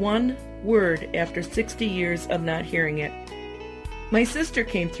miss one word after 60 years of not hearing it. My sister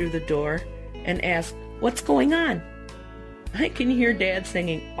came through the door and asked, "What's going on?" I can hear Dad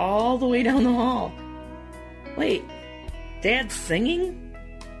singing all the way down the hall. Wait, Dad's singing?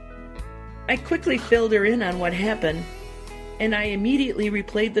 I quickly filled her in on what happened, and I immediately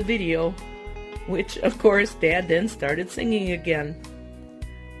replayed the video, which, of course, Dad then started singing again.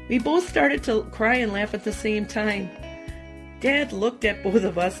 We both started to cry and laugh at the same time. Dad looked at both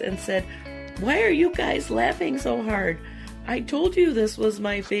of us and said, "Why are you guys laughing so hard? I told you this was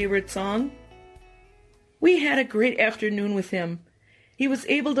my favorite song." We had a great afternoon with him. He was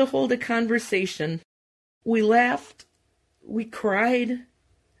able to hold a conversation. We laughed. We cried.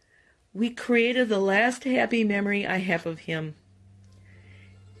 We created the last happy memory I have of him.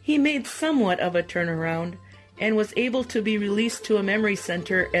 He made somewhat of a turnaround and was able to be released to a memory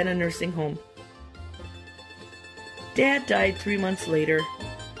center and a nursing home. Dad died 3 months later,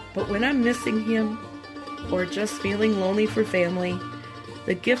 but when I'm missing him or just feeling lonely for family,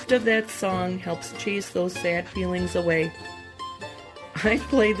 the gift of that song helps chase those sad feelings away. I've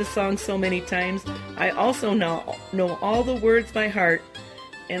played the song so many times, I also know all the words by heart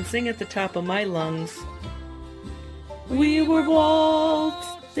and sing at the top of my lungs. We were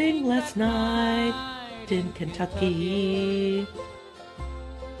waltzing last night in Kentucky,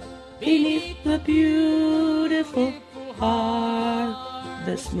 beneath the beautiful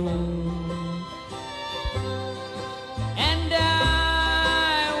harvest moon. And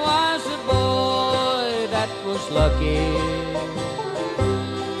I was a boy that was lucky,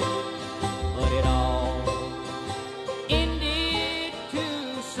 but it all ended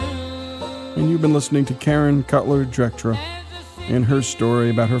too soon. And you've been listening to Karen Cutler-Drektra and her story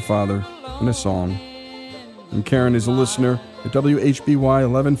about her father in a song. And Karen is a listener at WHBY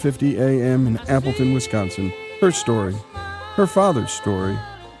 1150 AM in Appleton, Wisconsin. Her story, her father's story,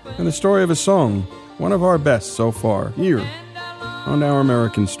 and the story of a song, one of our best so far, here on Our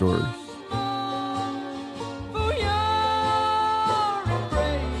American Stories.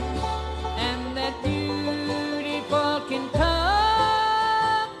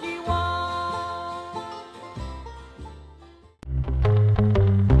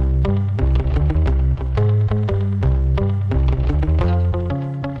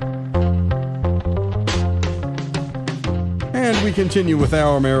 We continue with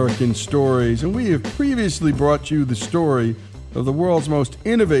Our American Stories, and we have previously brought you the story of the world's most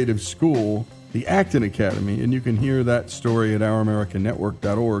innovative school, the Acton Academy, and you can hear that story at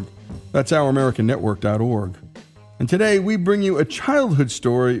ouramericannetwork.org. That's ouramericannetwork.org. And today we bring you a childhood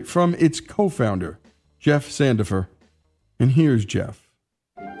story from its co-founder, Jeff Sandifer. And here's Jeff.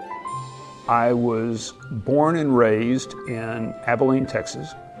 I was born and raised in Abilene,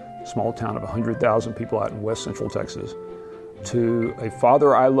 Texas, a small town of 100,000 people out in west central Texas, to a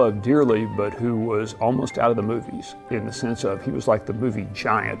father I loved dearly, but who was almost out of the movies in the sense of he was like the movie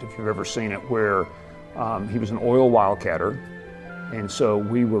Giant, if you've ever seen it, where he was an oil wildcatter. And so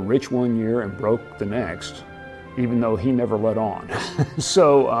we were rich one year and broke the next, even though he never let on.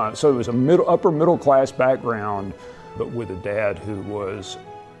 So it was a upper middle class background, but with a dad who was,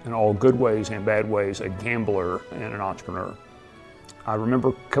 in all good ways and bad ways, a gambler and an entrepreneur. I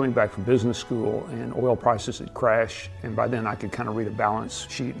remember coming back from business school and oil prices had crashed, and by then I could kind of read a balance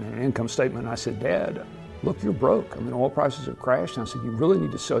sheet and an income statement. And I said, Dad, look, you're broke. I mean, oil prices have crashed. And I said, you really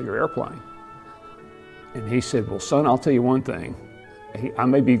need to sell your airplane. And he said, well, son, I'll tell you one thing. I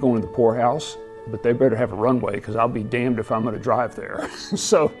may be going to the poorhouse, but they better have a runway because I'll be damned if I'm going to drive there.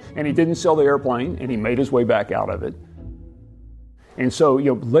 And he didn't sell the airplane, and he made his way back out of it. And so,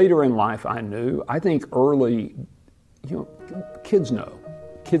 later in life, I think early, kids know.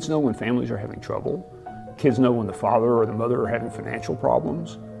 Kids know when families are having trouble. Kids know when the father or the mother are having financial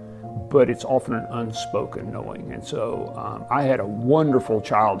problems. But it's often an unspoken knowing. And so I had a wonderful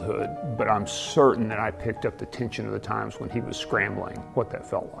childhood, but I'm certain that I picked up the tension of the times when he was scrambling, what that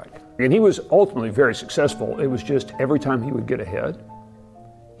felt like. And he was ultimately very successful. It was just every time he would get ahead,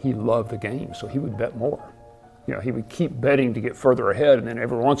 he loved the game, so he would bet more. He would keep betting to get further ahead, and then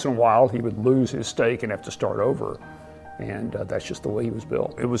every once in a while he would lose his stake and have to start over. And that's just the way he was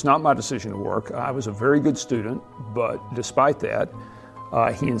built. It was not my decision to work. I was a very good student, but despite that,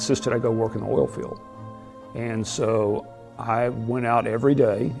 he insisted I go work in the oil field. And so I went out every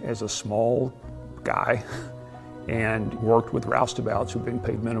day as a small guy and worked with roustabouts who were being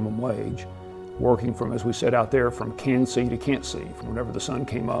paid minimum wage, working from, as we said out there, from can see to can't see, from whenever the sun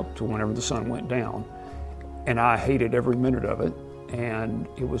came up to whenever the sun went down. And I hated every minute of it. And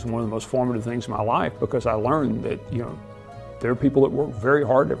it was one of the most formative things in my life because I learned that, there are people that work very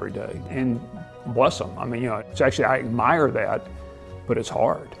hard every day, and bless them. I mean, it's actually, I admire that, but it's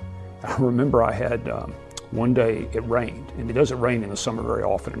hard. I remember I had one day it rained, and it doesn't rain in the summer very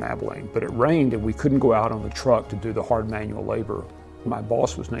often in Abilene, but it rained and we couldn't go out on the truck to do the hard manual labor. My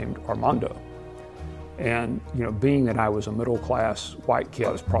boss was named Armando. And, being that I was a middle class white kid,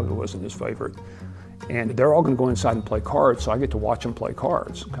 I probably wasn't his favorite. And they're all going to go inside and play cards, so I get to watch them play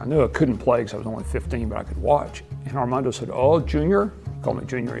cards. I knew I couldn't play because I was only 15, but I could watch. And Armando said, oh, Junior, he called me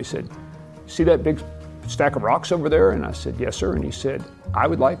Junior, he said, see that big stack of rocks over there? And I said, yes, sir. And he said, I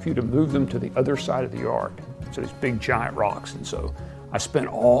would like for you to move them to the other side of the yard. So these big giant rocks. And so I spent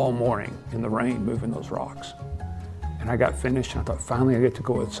all morning in the rain moving those rocks. And I got finished, and I thought, finally I get to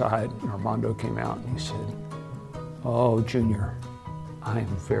go outside. And Armando came out and he said, oh, Junior, I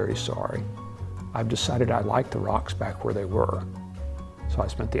am very sorry. I've decided I like the rocks back where they were. So I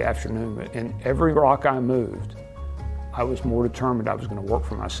spent the afternoon, and every rock I moved, I was more determined I was going to work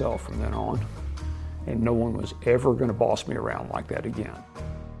for myself from then on. And no one was ever going to boss me around like that again.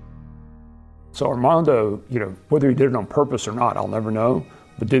 So Armando, whether he did it on purpose or not, I'll never know,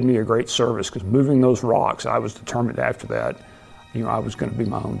 but did me a great service because moving those rocks, I was determined after that, I was going to be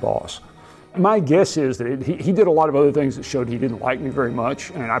my own boss. My guess is that he did a lot of other things that showed he didn't like me very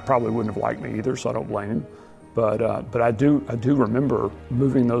much, and I probably wouldn't have liked me either, so I don't blame him. But I do remember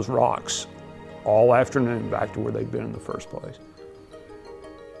moving those rocks all afternoon back to where they'd been in the first place.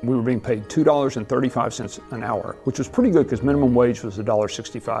 We were being paid $2.35 an hour, which was pretty good because minimum wage was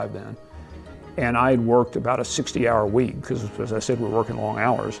 $1.65 then. And I had worked about a 60-hour week because, as I said, we were working long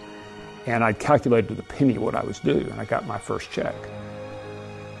hours. And I'd calculated to the penny what I was due, and I got my first check.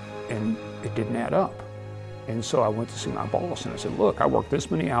 And it didn't add up. And so I went to see my boss and I said, look, I worked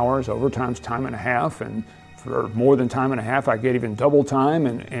this many hours, overtime's time and a half, and for more than time and a half, I get even double time.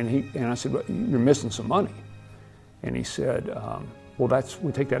 And I said, well, you're missing some money. And he said, well,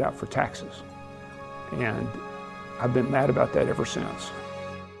 we take that out for taxes. And I've been mad about that ever since.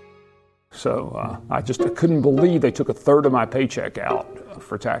 So I couldn't believe they took a third of my paycheck out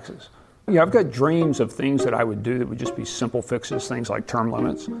for taxes. I've got dreams of things that I would do that would just be simple fixes, things like term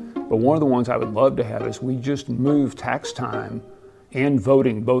limits. But one of the ones I would love to have is we just move tax time and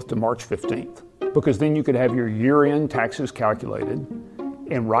voting both to March 15th. Because then you could have your year-end taxes calculated,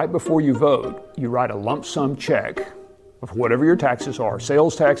 and right before you vote, you write a lump sum check of whatever your taxes are,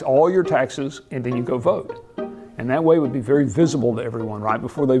 sales tax, all your taxes, and then you go vote. And that way it would be very visible to everyone right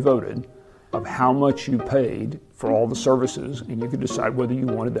before they voted of how much you paid for all the services, and you could decide whether you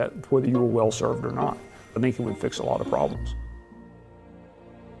wanted that, whether you were well served or not. I think it would fix a lot of problems.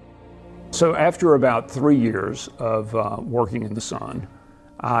 So after about 3 years of working in the sun,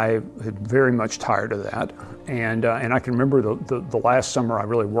 I had very much tired of that. And I can remember the last summer I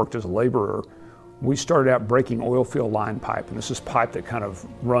really worked as a laborer. We started out breaking oil field line pipe, and this is pipe that kind of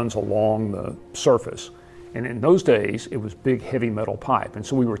runs along the surface. And in those days, it was big, heavy metal pipe. And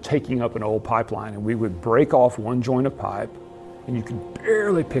so we were taking up an old pipeline, and we would break off one joint of pipe, and you could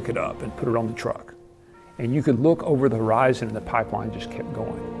barely pick it up and put it on the truck. And you could look over the horizon, and the pipeline just kept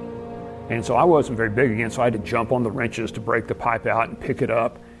going. And so I wasn't very big again, so I had to jump on the wrenches to break the pipe out and pick it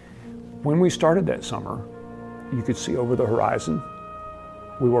up. When we started that summer, you could see over the horizon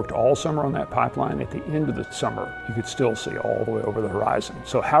We worked all summer on that pipeline. At the end of the summer, you could still see all the way over the horizon.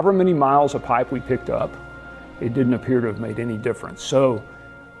 So however many miles of pipe we picked up, it didn't appear to have made any difference. So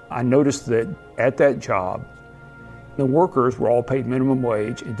I noticed that at that job, the workers were all paid minimum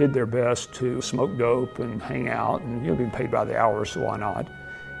wage and did their best to smoke dope and hang out and being paid by the hour, so why not?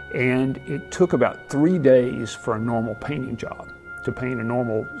 And it took about 3 days for a normal painting job to paint a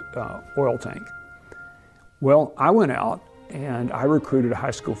normal oil tank. Well, I went out and I recruited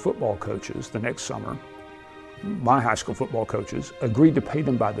high school football coaches the next summer. My high school football coaches agreed to pay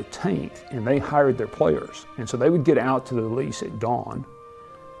them by the tank, and they hired their players. And so they would get out to the lease at dawn.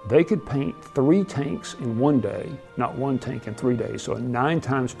 They could paint 3 tanks in 1 day, not 1 tank in 3 days, so a 9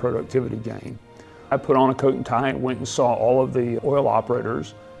 times productivity gain. I put on a coat and tie and went and saw all of the oil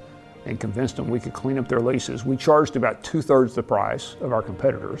operators and convinced them we could clean up their leases. We charged about 2/3 the price of our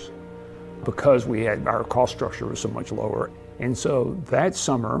competitors because our cost structure was so much lower. And so that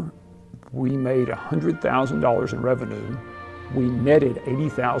summer, we made $100,000 in revenue. We netted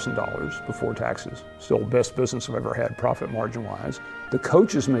 $80,000 before taxes. Still the best business I've ever had, profit margin-wise. The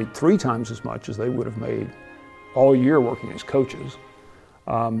coaches made 3 times as much as they would have made all year working as coaches.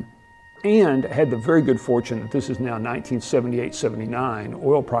 And had the very good fortune that this is now 1978-79.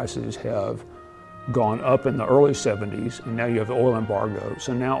 Oil prices have gone up in the early 70s, and now you have the oil embargo.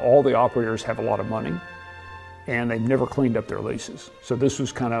 So now all the operators have a lot of money, and they've never cleaned up their leases. So this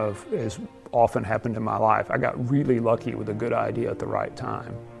was kind of, as often happened in my life, I got really lucky with a good idea at the right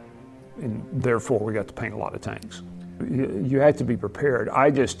time, and therefore we got to paint a lot of tanks. You have to be prepared.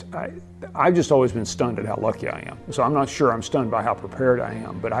 I've just always been stunned at how lucky I am. So I'm not sure I'm stunned by how prepared I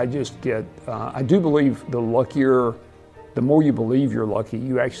am, but I just get, I do believe the more you believe you're lucky,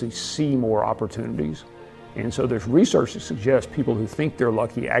 you actually see more opportunities. And so there's research that suggests people who think they're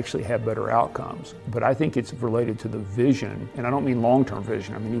lucky actually have better outcomes. But I think it's related to the vision, and I don't mean long-term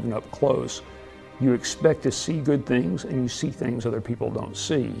vision, I mean even up close. You expect to see good things and you see things other people don't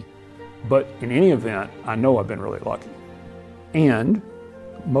see. But in any event, I know I've been really lucky. And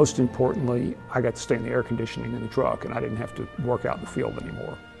most importantly, I got to stay in the air conditioning in the truck and I didn't have to work out in the field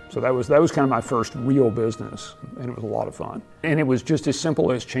anymore. So that was kind of my first real business, and it was a lot of fun. And it was just as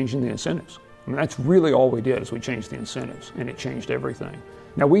simple as changing the incentives. I mean, that's really all we did is we changed the incentives, and it changed everything.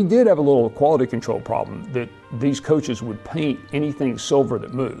 Now, we did have a little quality control problem that these coaches would paint anything silver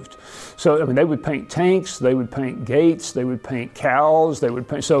that moved. So, I mean, they would paint tanks, they would paint gates, they would paint cows, they would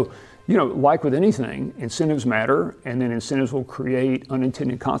paint, so, like with anything, incentives matter, and then incentives will create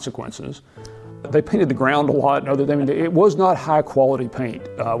unintended consequences. They painted the ground a lot, and it was not high quality paint.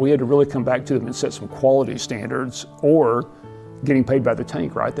 We had to really come back to them and set some quality standards, or getting paid by the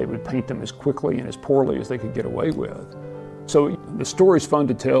tank, right? They would paint them as quickly and as poorly as they could get away with. So the story's fun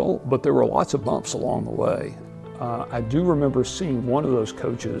to tell, but there were lots of bumps along the way. I do remember seeing one of those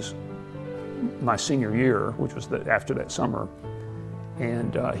coaches my senior year, which was after that summer,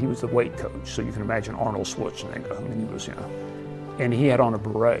 and he was the weight coach. So you can imagine Arnold Schwarzenegger. I mean, he was, and he had on a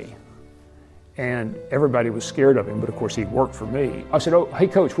beret. And everybody was scared of him, but of course he'd worked for me. I said, "Oh, hey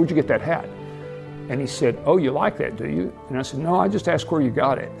coach, where'd you get that hat?" And he said, "Oh, you like that, do you?" And I said, "No, I just asked where you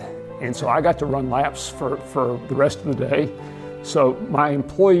got it." And so I got to run laps for the rest of the day. So my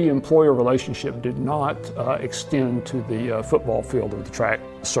employee-employer relationship did not extend to the football field or the track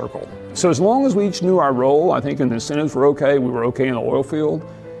circle. So as long as we each knew our role, I think, and the incentives were okay, we were okay in the oil field.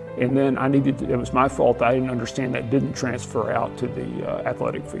 And then it was my fault I didn't understand that didn't transfer out to the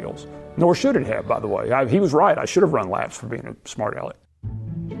athletic fields. Nor should it have, by the way. He was right. I should have run laps for being a smart aleck.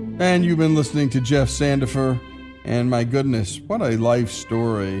 And you've been listening to Jeff Sandifer. And my goodness, what a life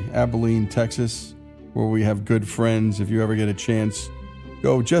story. Abilene, Texas, where we have good friends. If you ever get a chance,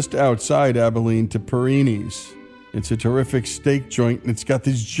 go just outside Abilene to Perini's. It's a terrific steak joint, and it's got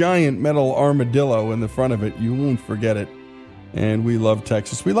this giant metal armadillo in the front of it. You won't forget it. And we love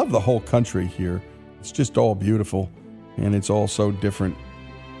Texas. We love the whole country here. It's just all beautiful, and it's all so different.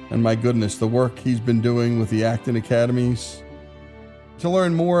 And my goodness, the work he's been doing with the Acton Academies. To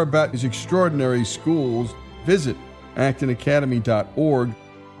learn more about his extraordinary schools, visit actonacademy.org.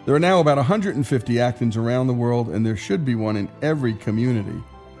 There are now about 150 Actons around the world, and there should be one in every community.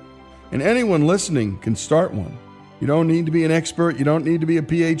 And anyone listening can start one. You don't need to be an expert. You don't need to be a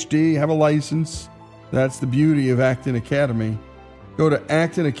PhD, have a license. That's the beauty of Acton Academy. Go to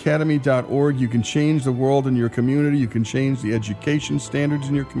actonacademy.org. You can change the world in your community. You can change the education standards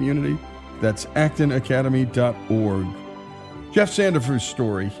in your community. That's actonacademy.org. Jeff Sandifer's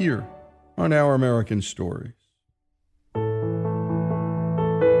story here on Our American Stories.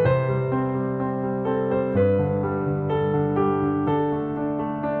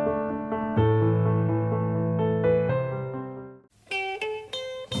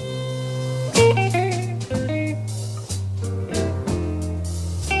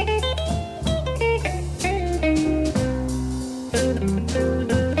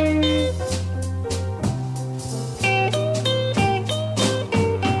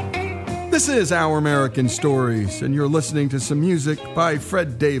 is Our American Stories, and you're listening to some music by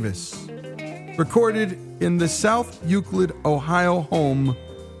Fred Davis, recorded in the South Euclid, Ohio home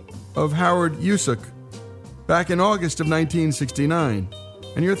of Howard Usick back in August of 1969.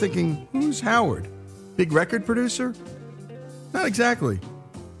 And you're thinking, who's Howard? Big record producer? Not exactly.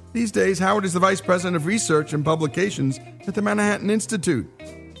 These days, Howard is the Vice President of Research and Publications at the Manhattan Institute,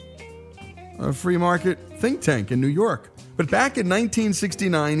 a free market think tank in New York. But back in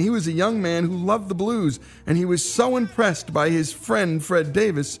 1969, he was a young man who loved the blues, and he was so impressed by his friend Fred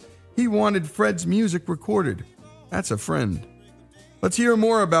Davis, he wanted Fred's music recorded. That's a friend. Let's hear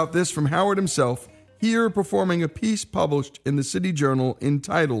more about this from Howard himself, here performing a piece published in the City Journal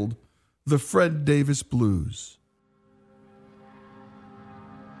entitled The Fred Davis Blues.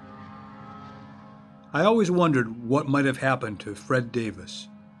 I always wondered what might have happened to Fred Davis.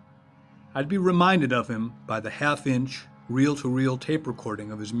 I'd be reminded of him by the half-inch, reel-to-reel tape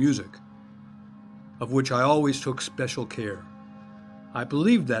recording of his music, of which I always took special care. I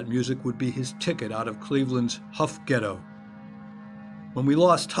believed that music would be his ticket out of Cleveland's Huff Ghetto. When we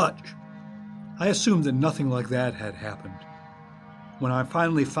lost touch, I assumed that nothing like that had happened. When I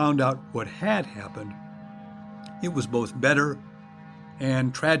finally found out what had happened, it was both better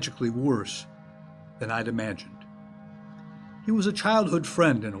and tragically worse than I'd imagined. He was a childhood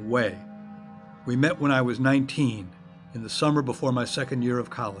friend in a way. We met when I was 19, in the summer before my second year of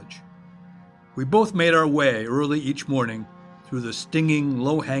college. We both made our way early each morning through the stinging,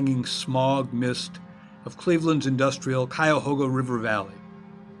 low-hanging smog mist of Cleveland's industrial Cuyahoga River Valley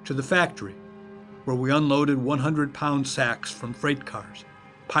to the factory, where we unloaded 100-pound sacks from freight cars,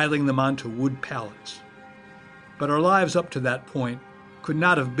 piling them onto wood pallets. But our lives up to that point could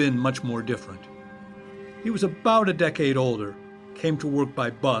not have been much more different. He was about a decade older, came to work by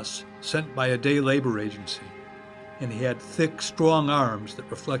bus, sent by a day labor agency, and he had thick, strong arms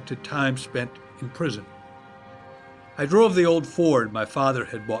that reflected time spent in prison. I drove the old Ford my father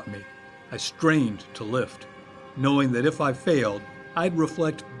had bought me. I strained to lift, knowing that if I failed, I'd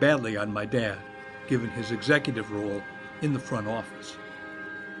reflect badly on my dad, given his executive role in the front office.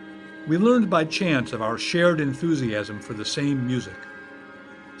 We learned by chance of our shared enthusiasm for the same music.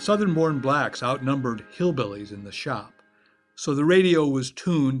 Southern-born blacks outnumbered hillbillies in the shop, so the radio was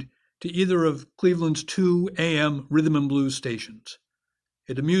tuned to either of Cleveland's 2 AM rhythm and blues stations.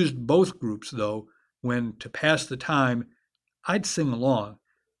 It amused both groups, though, when, to pass the time, I'd sing along,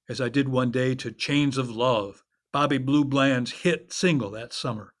 as I did one day to Chains of Love, Bobby Blue Bland's hit single that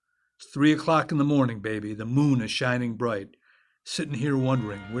summer. It's 3 o'clock in the morning, baby, the moon is shining bright. Sitting here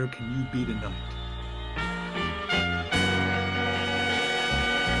wondering, where can you be tonight?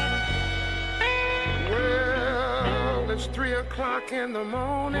 Well, it's 3 o'clock in the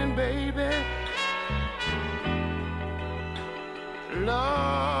morning, baby.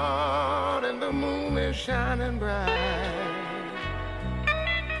 Lord, and the moon is shining bright.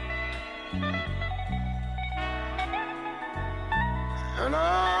 And oh,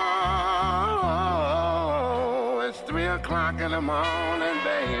 it's 3 o'clock in the morning,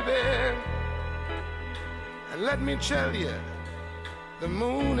 baby. And let me tell you, the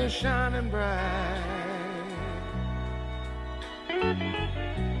moon is shining bright.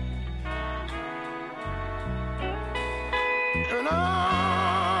 And oh,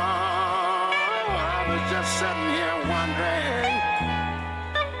 I was just sitting here wondering,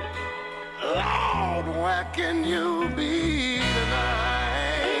 Lord, where can you be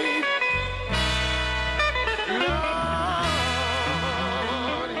tonight?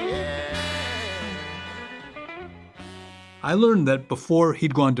 Lord, yeah. I learned that before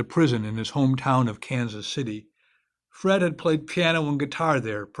he'd gone to prison in his hometown of Kansas City, Fred had played piano and guitar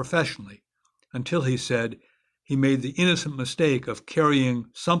there professionally, until he said he made the innocent mistake of carrying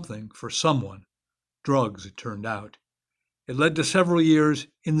something for someone. Drugs, it turned out. It led to several years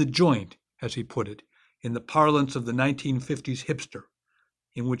in the joint, as he put it, in the parlance of the 1950s hipster,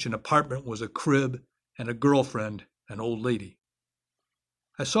 in which an apartment was a crib and a girlfriend an old lady.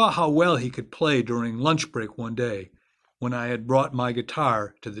 I saw how well he could play during lunch break one day when I had brought my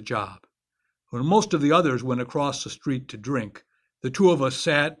guitar to the job. When most of the others went across the street to drink, the two of us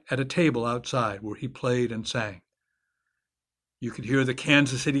sat at a table outside where he played and sang. You could hear the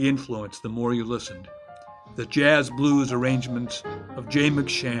Kansas City influence the more you listened. The jazz blues arrangements of Jay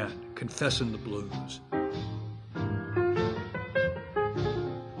McShann, Confessin' the Blues.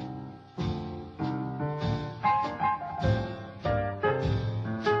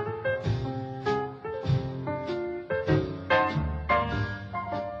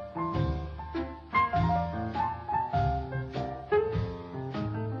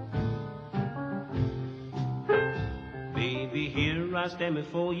 I stand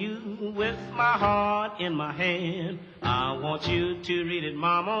before you with my heart in my hand. I want you to read it,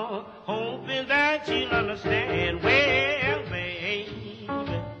 Mama, hoping that you'll understand. Well, baby,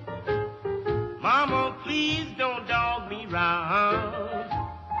 Mama, please don't dog me round.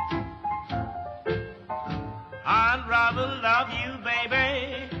 I'd rather love you,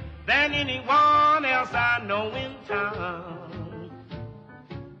 baby, than anyone else I know in town.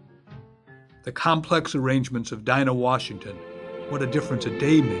 The complex arrangements of Dinah Washington, what a difference a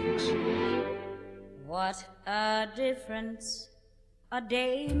day makes. What a difference a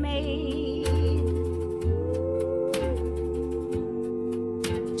day made.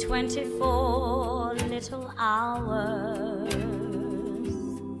 24 little hours.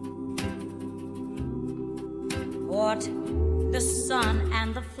 What the sun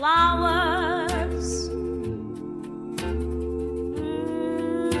and the flowers.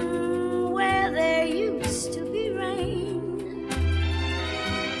 Where there used to be rain.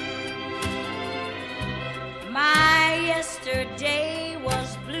 My yesterday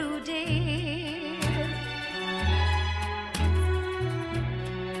was blue, dear.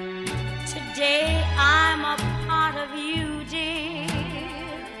 Today I'm a part of you, dear.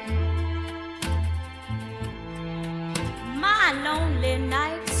 My lonely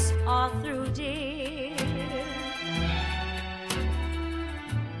nights are through, dear.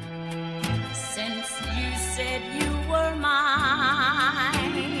 Since you said you were mine.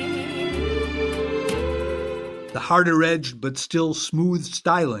 The harder-edged but still smooth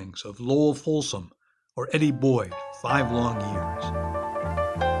stylings of Lowell Folsom or Eddie Boyd, 5 long years.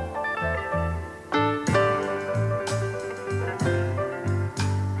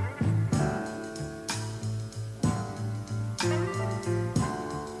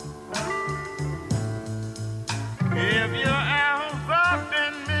 If you ever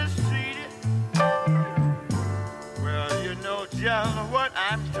been mistreated, well, you know just what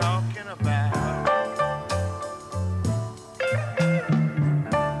I'm talking about.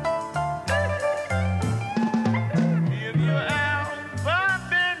 If you ever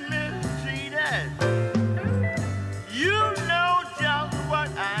been mistreated, you know just what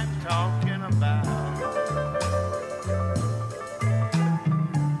I'm talking about.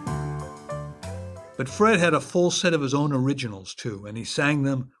 But Fred had a full set of his own originals, too, and he sang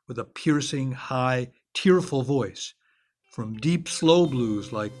them with a piercing, high, tearful voice, from deep, slow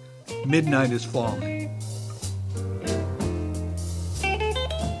blues like Midnight is Falling.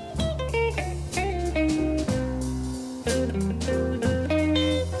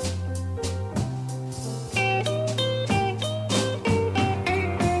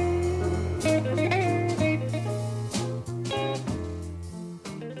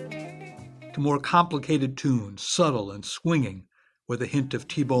 To more complicated tunes, subtle and swinging, with a hint of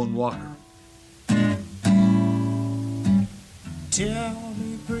T-Bone Walker. Tell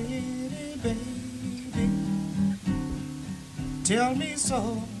me, pretty baby, tell me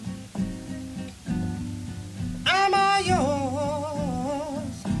so. Am I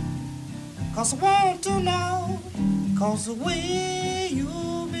yours? 'Cause I want to know, 'cause the way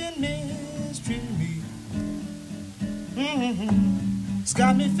you've been mistreating me, it's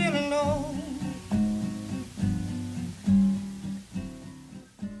got me feeling low.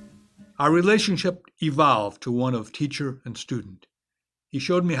 Our relationship evolved to one of teacher and student. He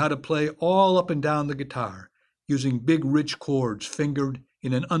showed me how to play all up and down the guitar, using big, rich chords fingered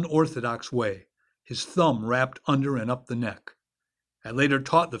in an unorthodox way, his thumb wrapped under and up the neck. I later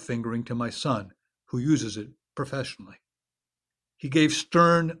taught the fingering to my son, who uses it professionally. He gave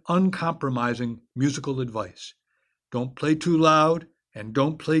stern, uncompromising musical advice. Don't play too loud and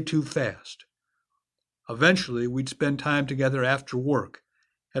don't play too fast. Eventually, we'd spend time together after work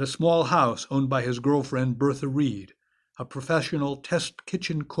at a small house owned by his girlfriend Bertha Reed, a professional test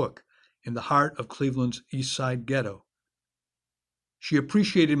kitchen cook in the heart of Cleveland's East Side ghetto. She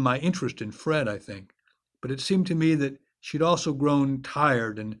appreciated my interest in Fred, I think, but it seemed to me that she'd also grown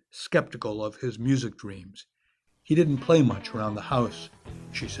tired and skeptical of his music dreams. He didn't play much around the house,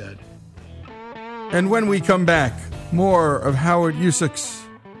 she said. And when we come back, more of Howard Yusik's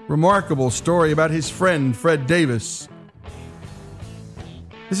remarkable story about his friend Fred Davis.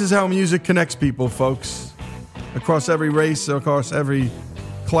 This is how music connects people, folks, across every race, across every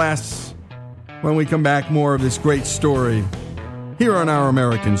class. When we come back, more of this great story here on Our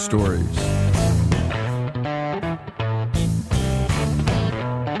American Stories.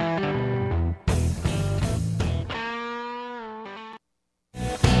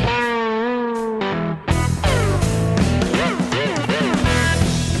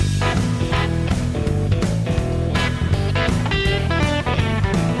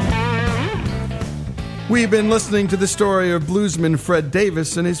 We've been listening to the story of bluesman Fred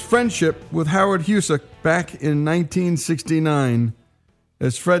Davis and his friendship with Howard Husick back in 1969.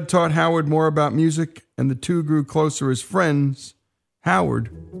 As Fred taught Howard more about music and the two grew closer as friends,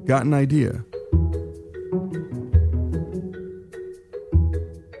 Howard got an idea.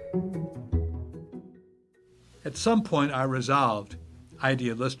 At some point I resolved,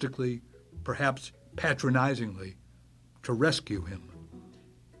 idealistically, perhaps patronizingly, to rescue him.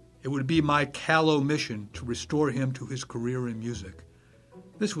 It would be my callow mission to restore him to his career in music.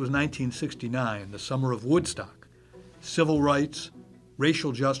 This was 1969, the summer of Woodstock. Civil rights,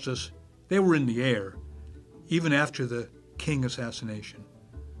 racial justice, they were in the air, even after the King assassination.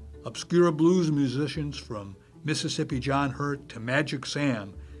 Obscure blues musicians from Mississippi John Hurt to Magic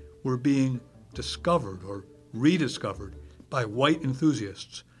Sam were being discovered or rediscovered by white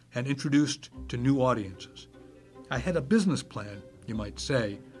enthusiasts and introduced to new audiences. I had a business plan, you might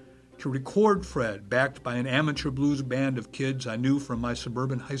say, to record Fred backed by an amateur blues band of kids I knew from my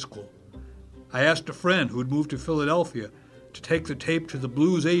suburban high school. I asked a friend who had moved to Philadelphia to take the tape to the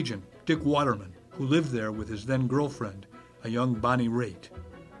blues agent, Dick Waterman, who lived there with his then girlfriend, a young Bonnie Raitt.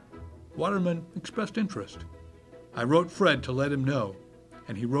 Waterman expressed interest. I wrote Fred to let him know,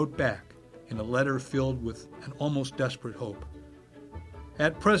 and he wrote back in a letter filled with an almost desperate hope.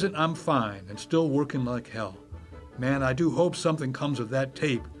 At present, I'm fine and still working like hell. Man, I do hope something comes of that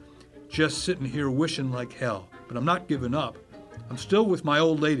tape. Just sitting here wishing like hell, but I'm not giving up. I'm still with my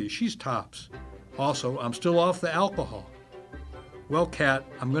old lady. She's tops. Also, I'm still off the alcohol. Well, Kat,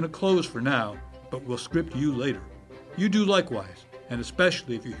 I'm going to close for now, but we'll script you later. You do likewise, and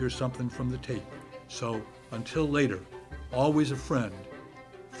especially if you hear something from the tape. So, until later, always a friend,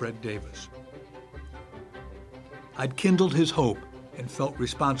 Fred Davis. I'd kindled his hope and felt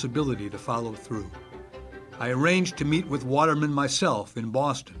responsibility to follow through. I arranged to meet with Waterman myself in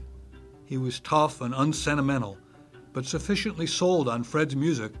Boston. He was tough and unsentimental, but sufficiently sold on Fred's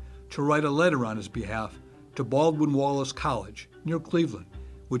music to write a letter on his behalf to Baldwin Wallace College, near Cleveland,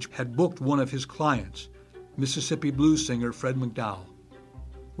 which had booked one of his clients, Mississippi blues singer Fred McDowell.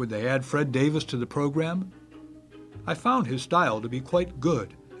 Would they add Fred Davis to the program? I found his style to be quite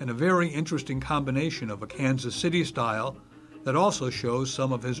good and a very interesting combination of a Kansas City style that also shows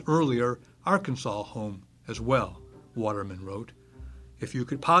some of his earlier Arkansas home as well, Waterman wrote. If you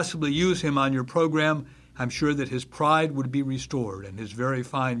could possibly use him on your program, I'm sure that his pride would be restored and his very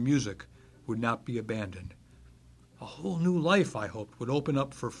fine music would not be abandoned. A whole new life, I hoped, would open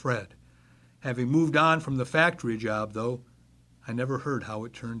up for Fred. Having moved on from the factory job, though, I never heard how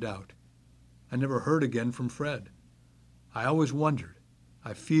it turned out. I never heard again from Fred. I always wondered,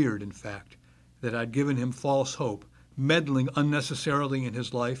 I feared, in fact, that I'd given him false hope, meddling unnecessarily in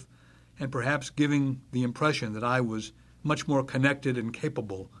his life, and perhaps giving the impression that I was much more connected and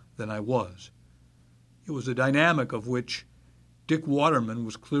capable than I was. It was a dynamic of which Dick Waterman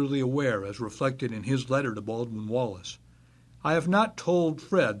was clearly aware, as reflected in his letter to Baldwin Wallace. I have not told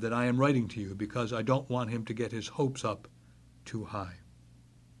Fred that I am writing to you because I don't want him to get his hopes up too high.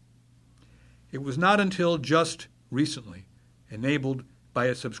 It was not until just recently, enabled by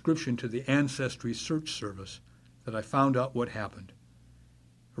a subscription to the Ancestry Search Service, that I found out what happened.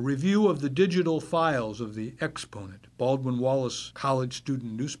 A review of the digital files of the Exponent, Baldwin Wallace College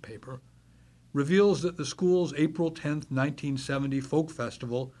student newspaper, reveals that the school's April 10, 1970 folk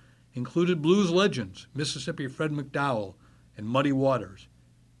festival included blues legends, Mississippi Fred McDowell and Muddy Waters,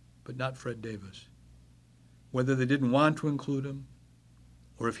 but not Fred Davis. Whether they didn't want to include him,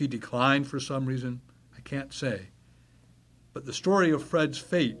 or if he declined for some reason, I can't say. But the story of Fred's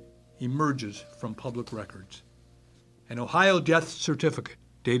fate emerges from public records. An Ohio death certificate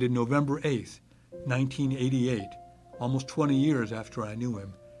dated November 8, 1988, almost 20 years after I knew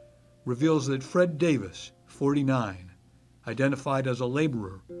him, reveals that Fred Davis, 49, identified as a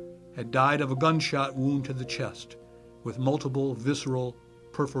laborer, had died of a gunshot wound to the chest with multiple visceral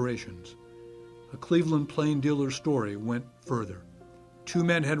perforations. A Cleveland plain dealer story went further. Two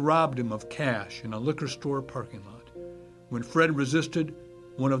men had robbed him of cash in a liquor store parking lot. When Fred resisted,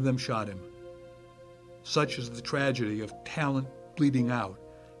 one of them shot him. Such is the tragedy of talent bleeding out,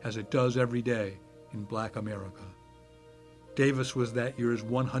 as it does every day in Black America. Davis was that year's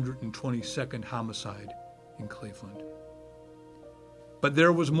 122nd homicide in Cleveland. But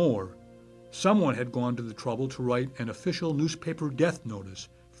there was more. Someone had gone to the trouble to write an official newspaper death notice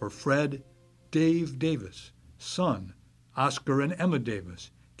for Fred Dave Davis, son, Oscar and Emma Davis,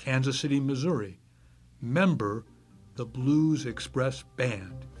 Kansas City, Missouri, member the Blues Express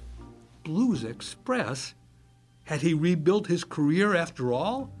Band. Blues Express? Had he rebuilt his career after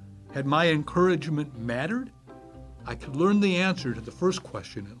all? Had my encouragement mattered? I could learn the answer to the first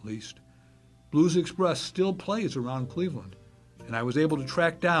question, at least. Blues Express still plays around Cleveland, and I was able to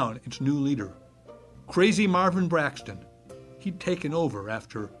track down its new leader, Crazy Marvin Braxton. He'd taken over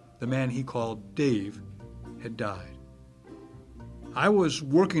after the man he called Dave had died. I was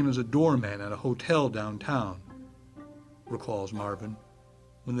working as a doorman at a hotel downtown, recalls Marvin,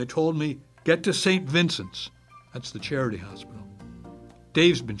 when they told me, get to St. Vincent's. That's the charity hospital.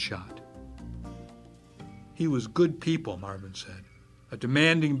 Dave's been shot. He was good people, Marvin said. A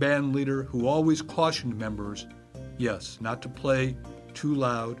demanding band leader who always cautioned members, yes, not to play too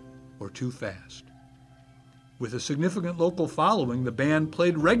loud or too fast. With a significant local following, the band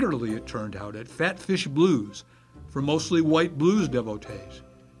played regularly, it turned out, at Fat Fish Blues for mostly white blues devotees,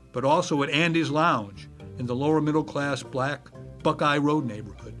 but also at Andy's Lounge in the lower middle-class black Buckeye Road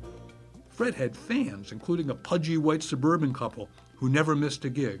neighborhood. Fred had fans, including a pudgy white suburban couple who never missed a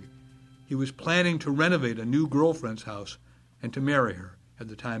gig. He was planning to renovate a new girlfriend's house and to marry her at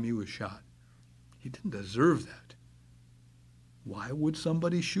the time he was shot. He didn't deserve that. Why would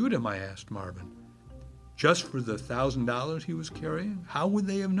somebody shoot him, I asked Marvin. Just for the $1,000 he was carrying? How would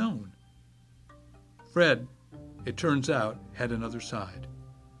they have known? Fred, it turns out, had another side.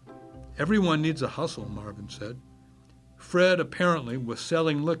 Everyone needs a hustle, Marvin said. Fred apparently was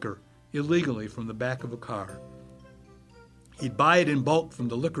selling liquor illegally from the back of a car. He'd buy it in bulk from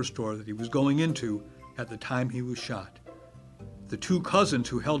the liquor store that he was going into at the time he was shot. The two cousins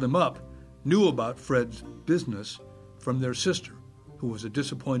who held him up knew about Fred's business from their sister, who was a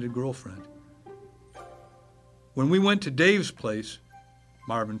disappointed girlfriend. When we went to Dave's place,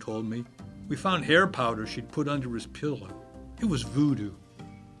 Marvin told me, we found hair powder she'd put under his pillow. It was voodoo.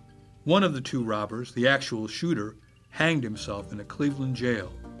 One of the two robbers, the actual shooter, hanged himself in a Cleveland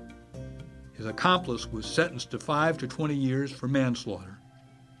jail. His accomplice was sentenced to 5 to 20 years for manslaughter.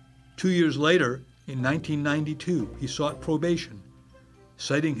 2 years later, in 1992, he sought probation,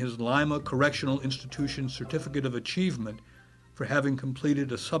 citing his Lima Correctional Institution Certificate of Achievement for having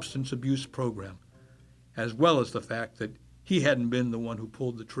completed a substance abuse program, as well as the fact that he hadn't been the one who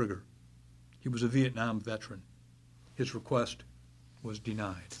pulled the trigger. He was a Vietnam veteran. His request was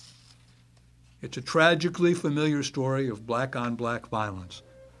denied. It's a tragically familiar story of black-on-black violence.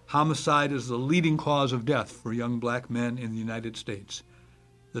 Homicide is the leading cause of death for young black men in the United States.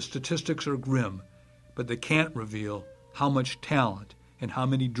 The statistics are grim, but they can't reveal how much talent and how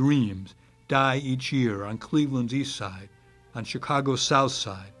many dreams die each year on Cleveland's East Side, on Chicago's South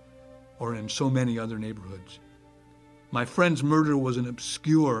Side, or in so many other neighborhoods. My friend's murder was an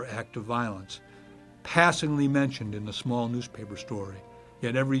obscure act of violence, passingly mentioned in a small newspaper story,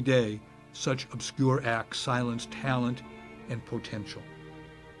 yet every day such obscure acts silence talent and potential.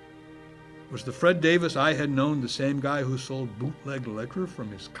 Was the Fred Davis I had known the same guy who sold bootleg liquor from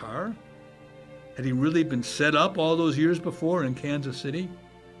his car? Had he really been set up all those years before in Kansas City?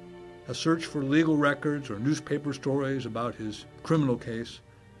 A search for legal records or newspaper stories about his criminal case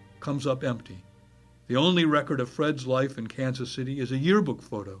comes up empty. The only record of Fred's life in Kansas City is a yearbook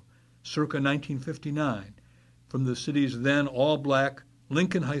photo, circa 1959, from the city's then all-black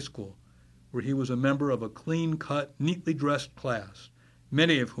Lincoln High School, where he was a member of a clean-cut, neatly dressed class,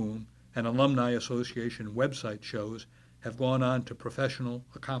 many of whom, an Alumni Association website shows, have gone on to professional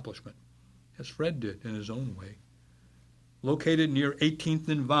accomplishment, as Fred did in his own way. Located near 18th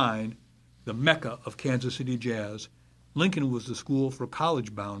and Vine, the mecca of Kansas City jazz, Lincoln was the school for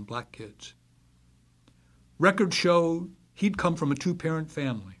college-bound black kids. Records show he'd come from a two-parent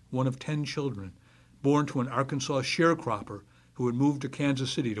family, one of 10 children, born to an Arkansas sharecropper who had moved to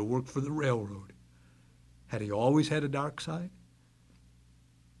Kansas City to work for the railroad. Had he always had a dark side?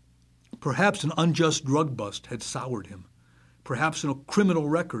 Perhaps an unjust drug bust had soured him. Perhaps a criminal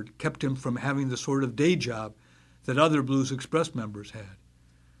record kept him from having the sort of day job that other Blues Express members had.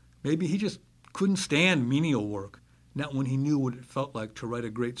 Maybe he just couldn't stand menial work, not when he knew what it felt like to write a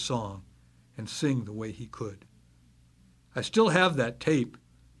great song and sing the way he could. I still have that tape.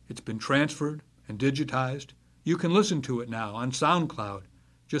 It's been transferred and digitized. You can listen to it now on SoundCloud.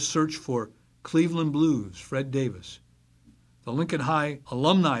 Just search for Cleveland Blues, Fred Davis. The Lincoln High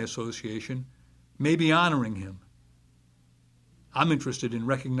Alumni Association may be honoring him. I'm interested in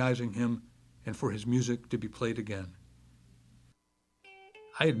recognizing him and for his music to be played again.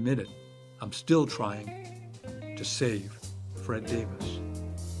 I admit it, I'm still trying to save Fred Davis.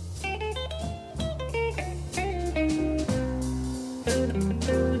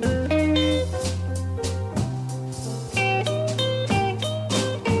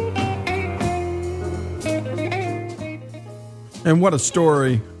 And what a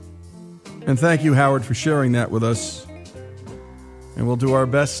story. And thank you, Howard, for sharing that with us. And we'll do our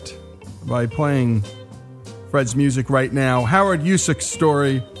best by playing Fred's music right now. Howard Yusik's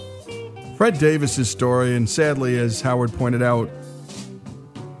story Fred Davis's story, and sadly, as Howard pointed out,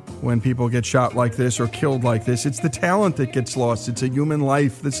 when people get shot like this or killed like this, it's the talent that gets lost. It's a human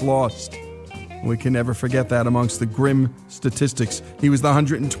life that's lost. We can never forget that amongst the grim statistics. He was the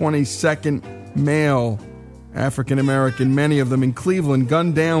 122nd male African-American, many of them in Cleveland,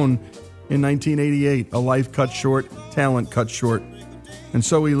 gunned down in 1988. A life cut short, talent cut short. And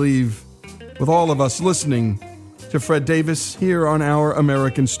so we leave with all of us listening to Fred Davis here on Our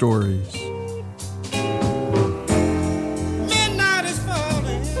American Stories. Midnight is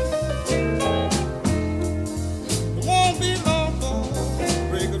falling. It won't be long for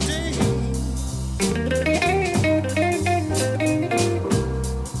break of day.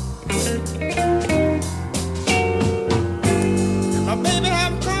 And my baby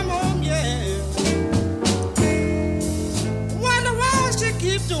haven't come home yet. Wonder why she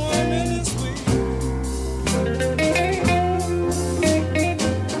keep doing me this way.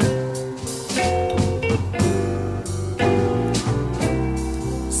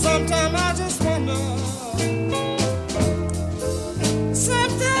 Sometimes I just wonder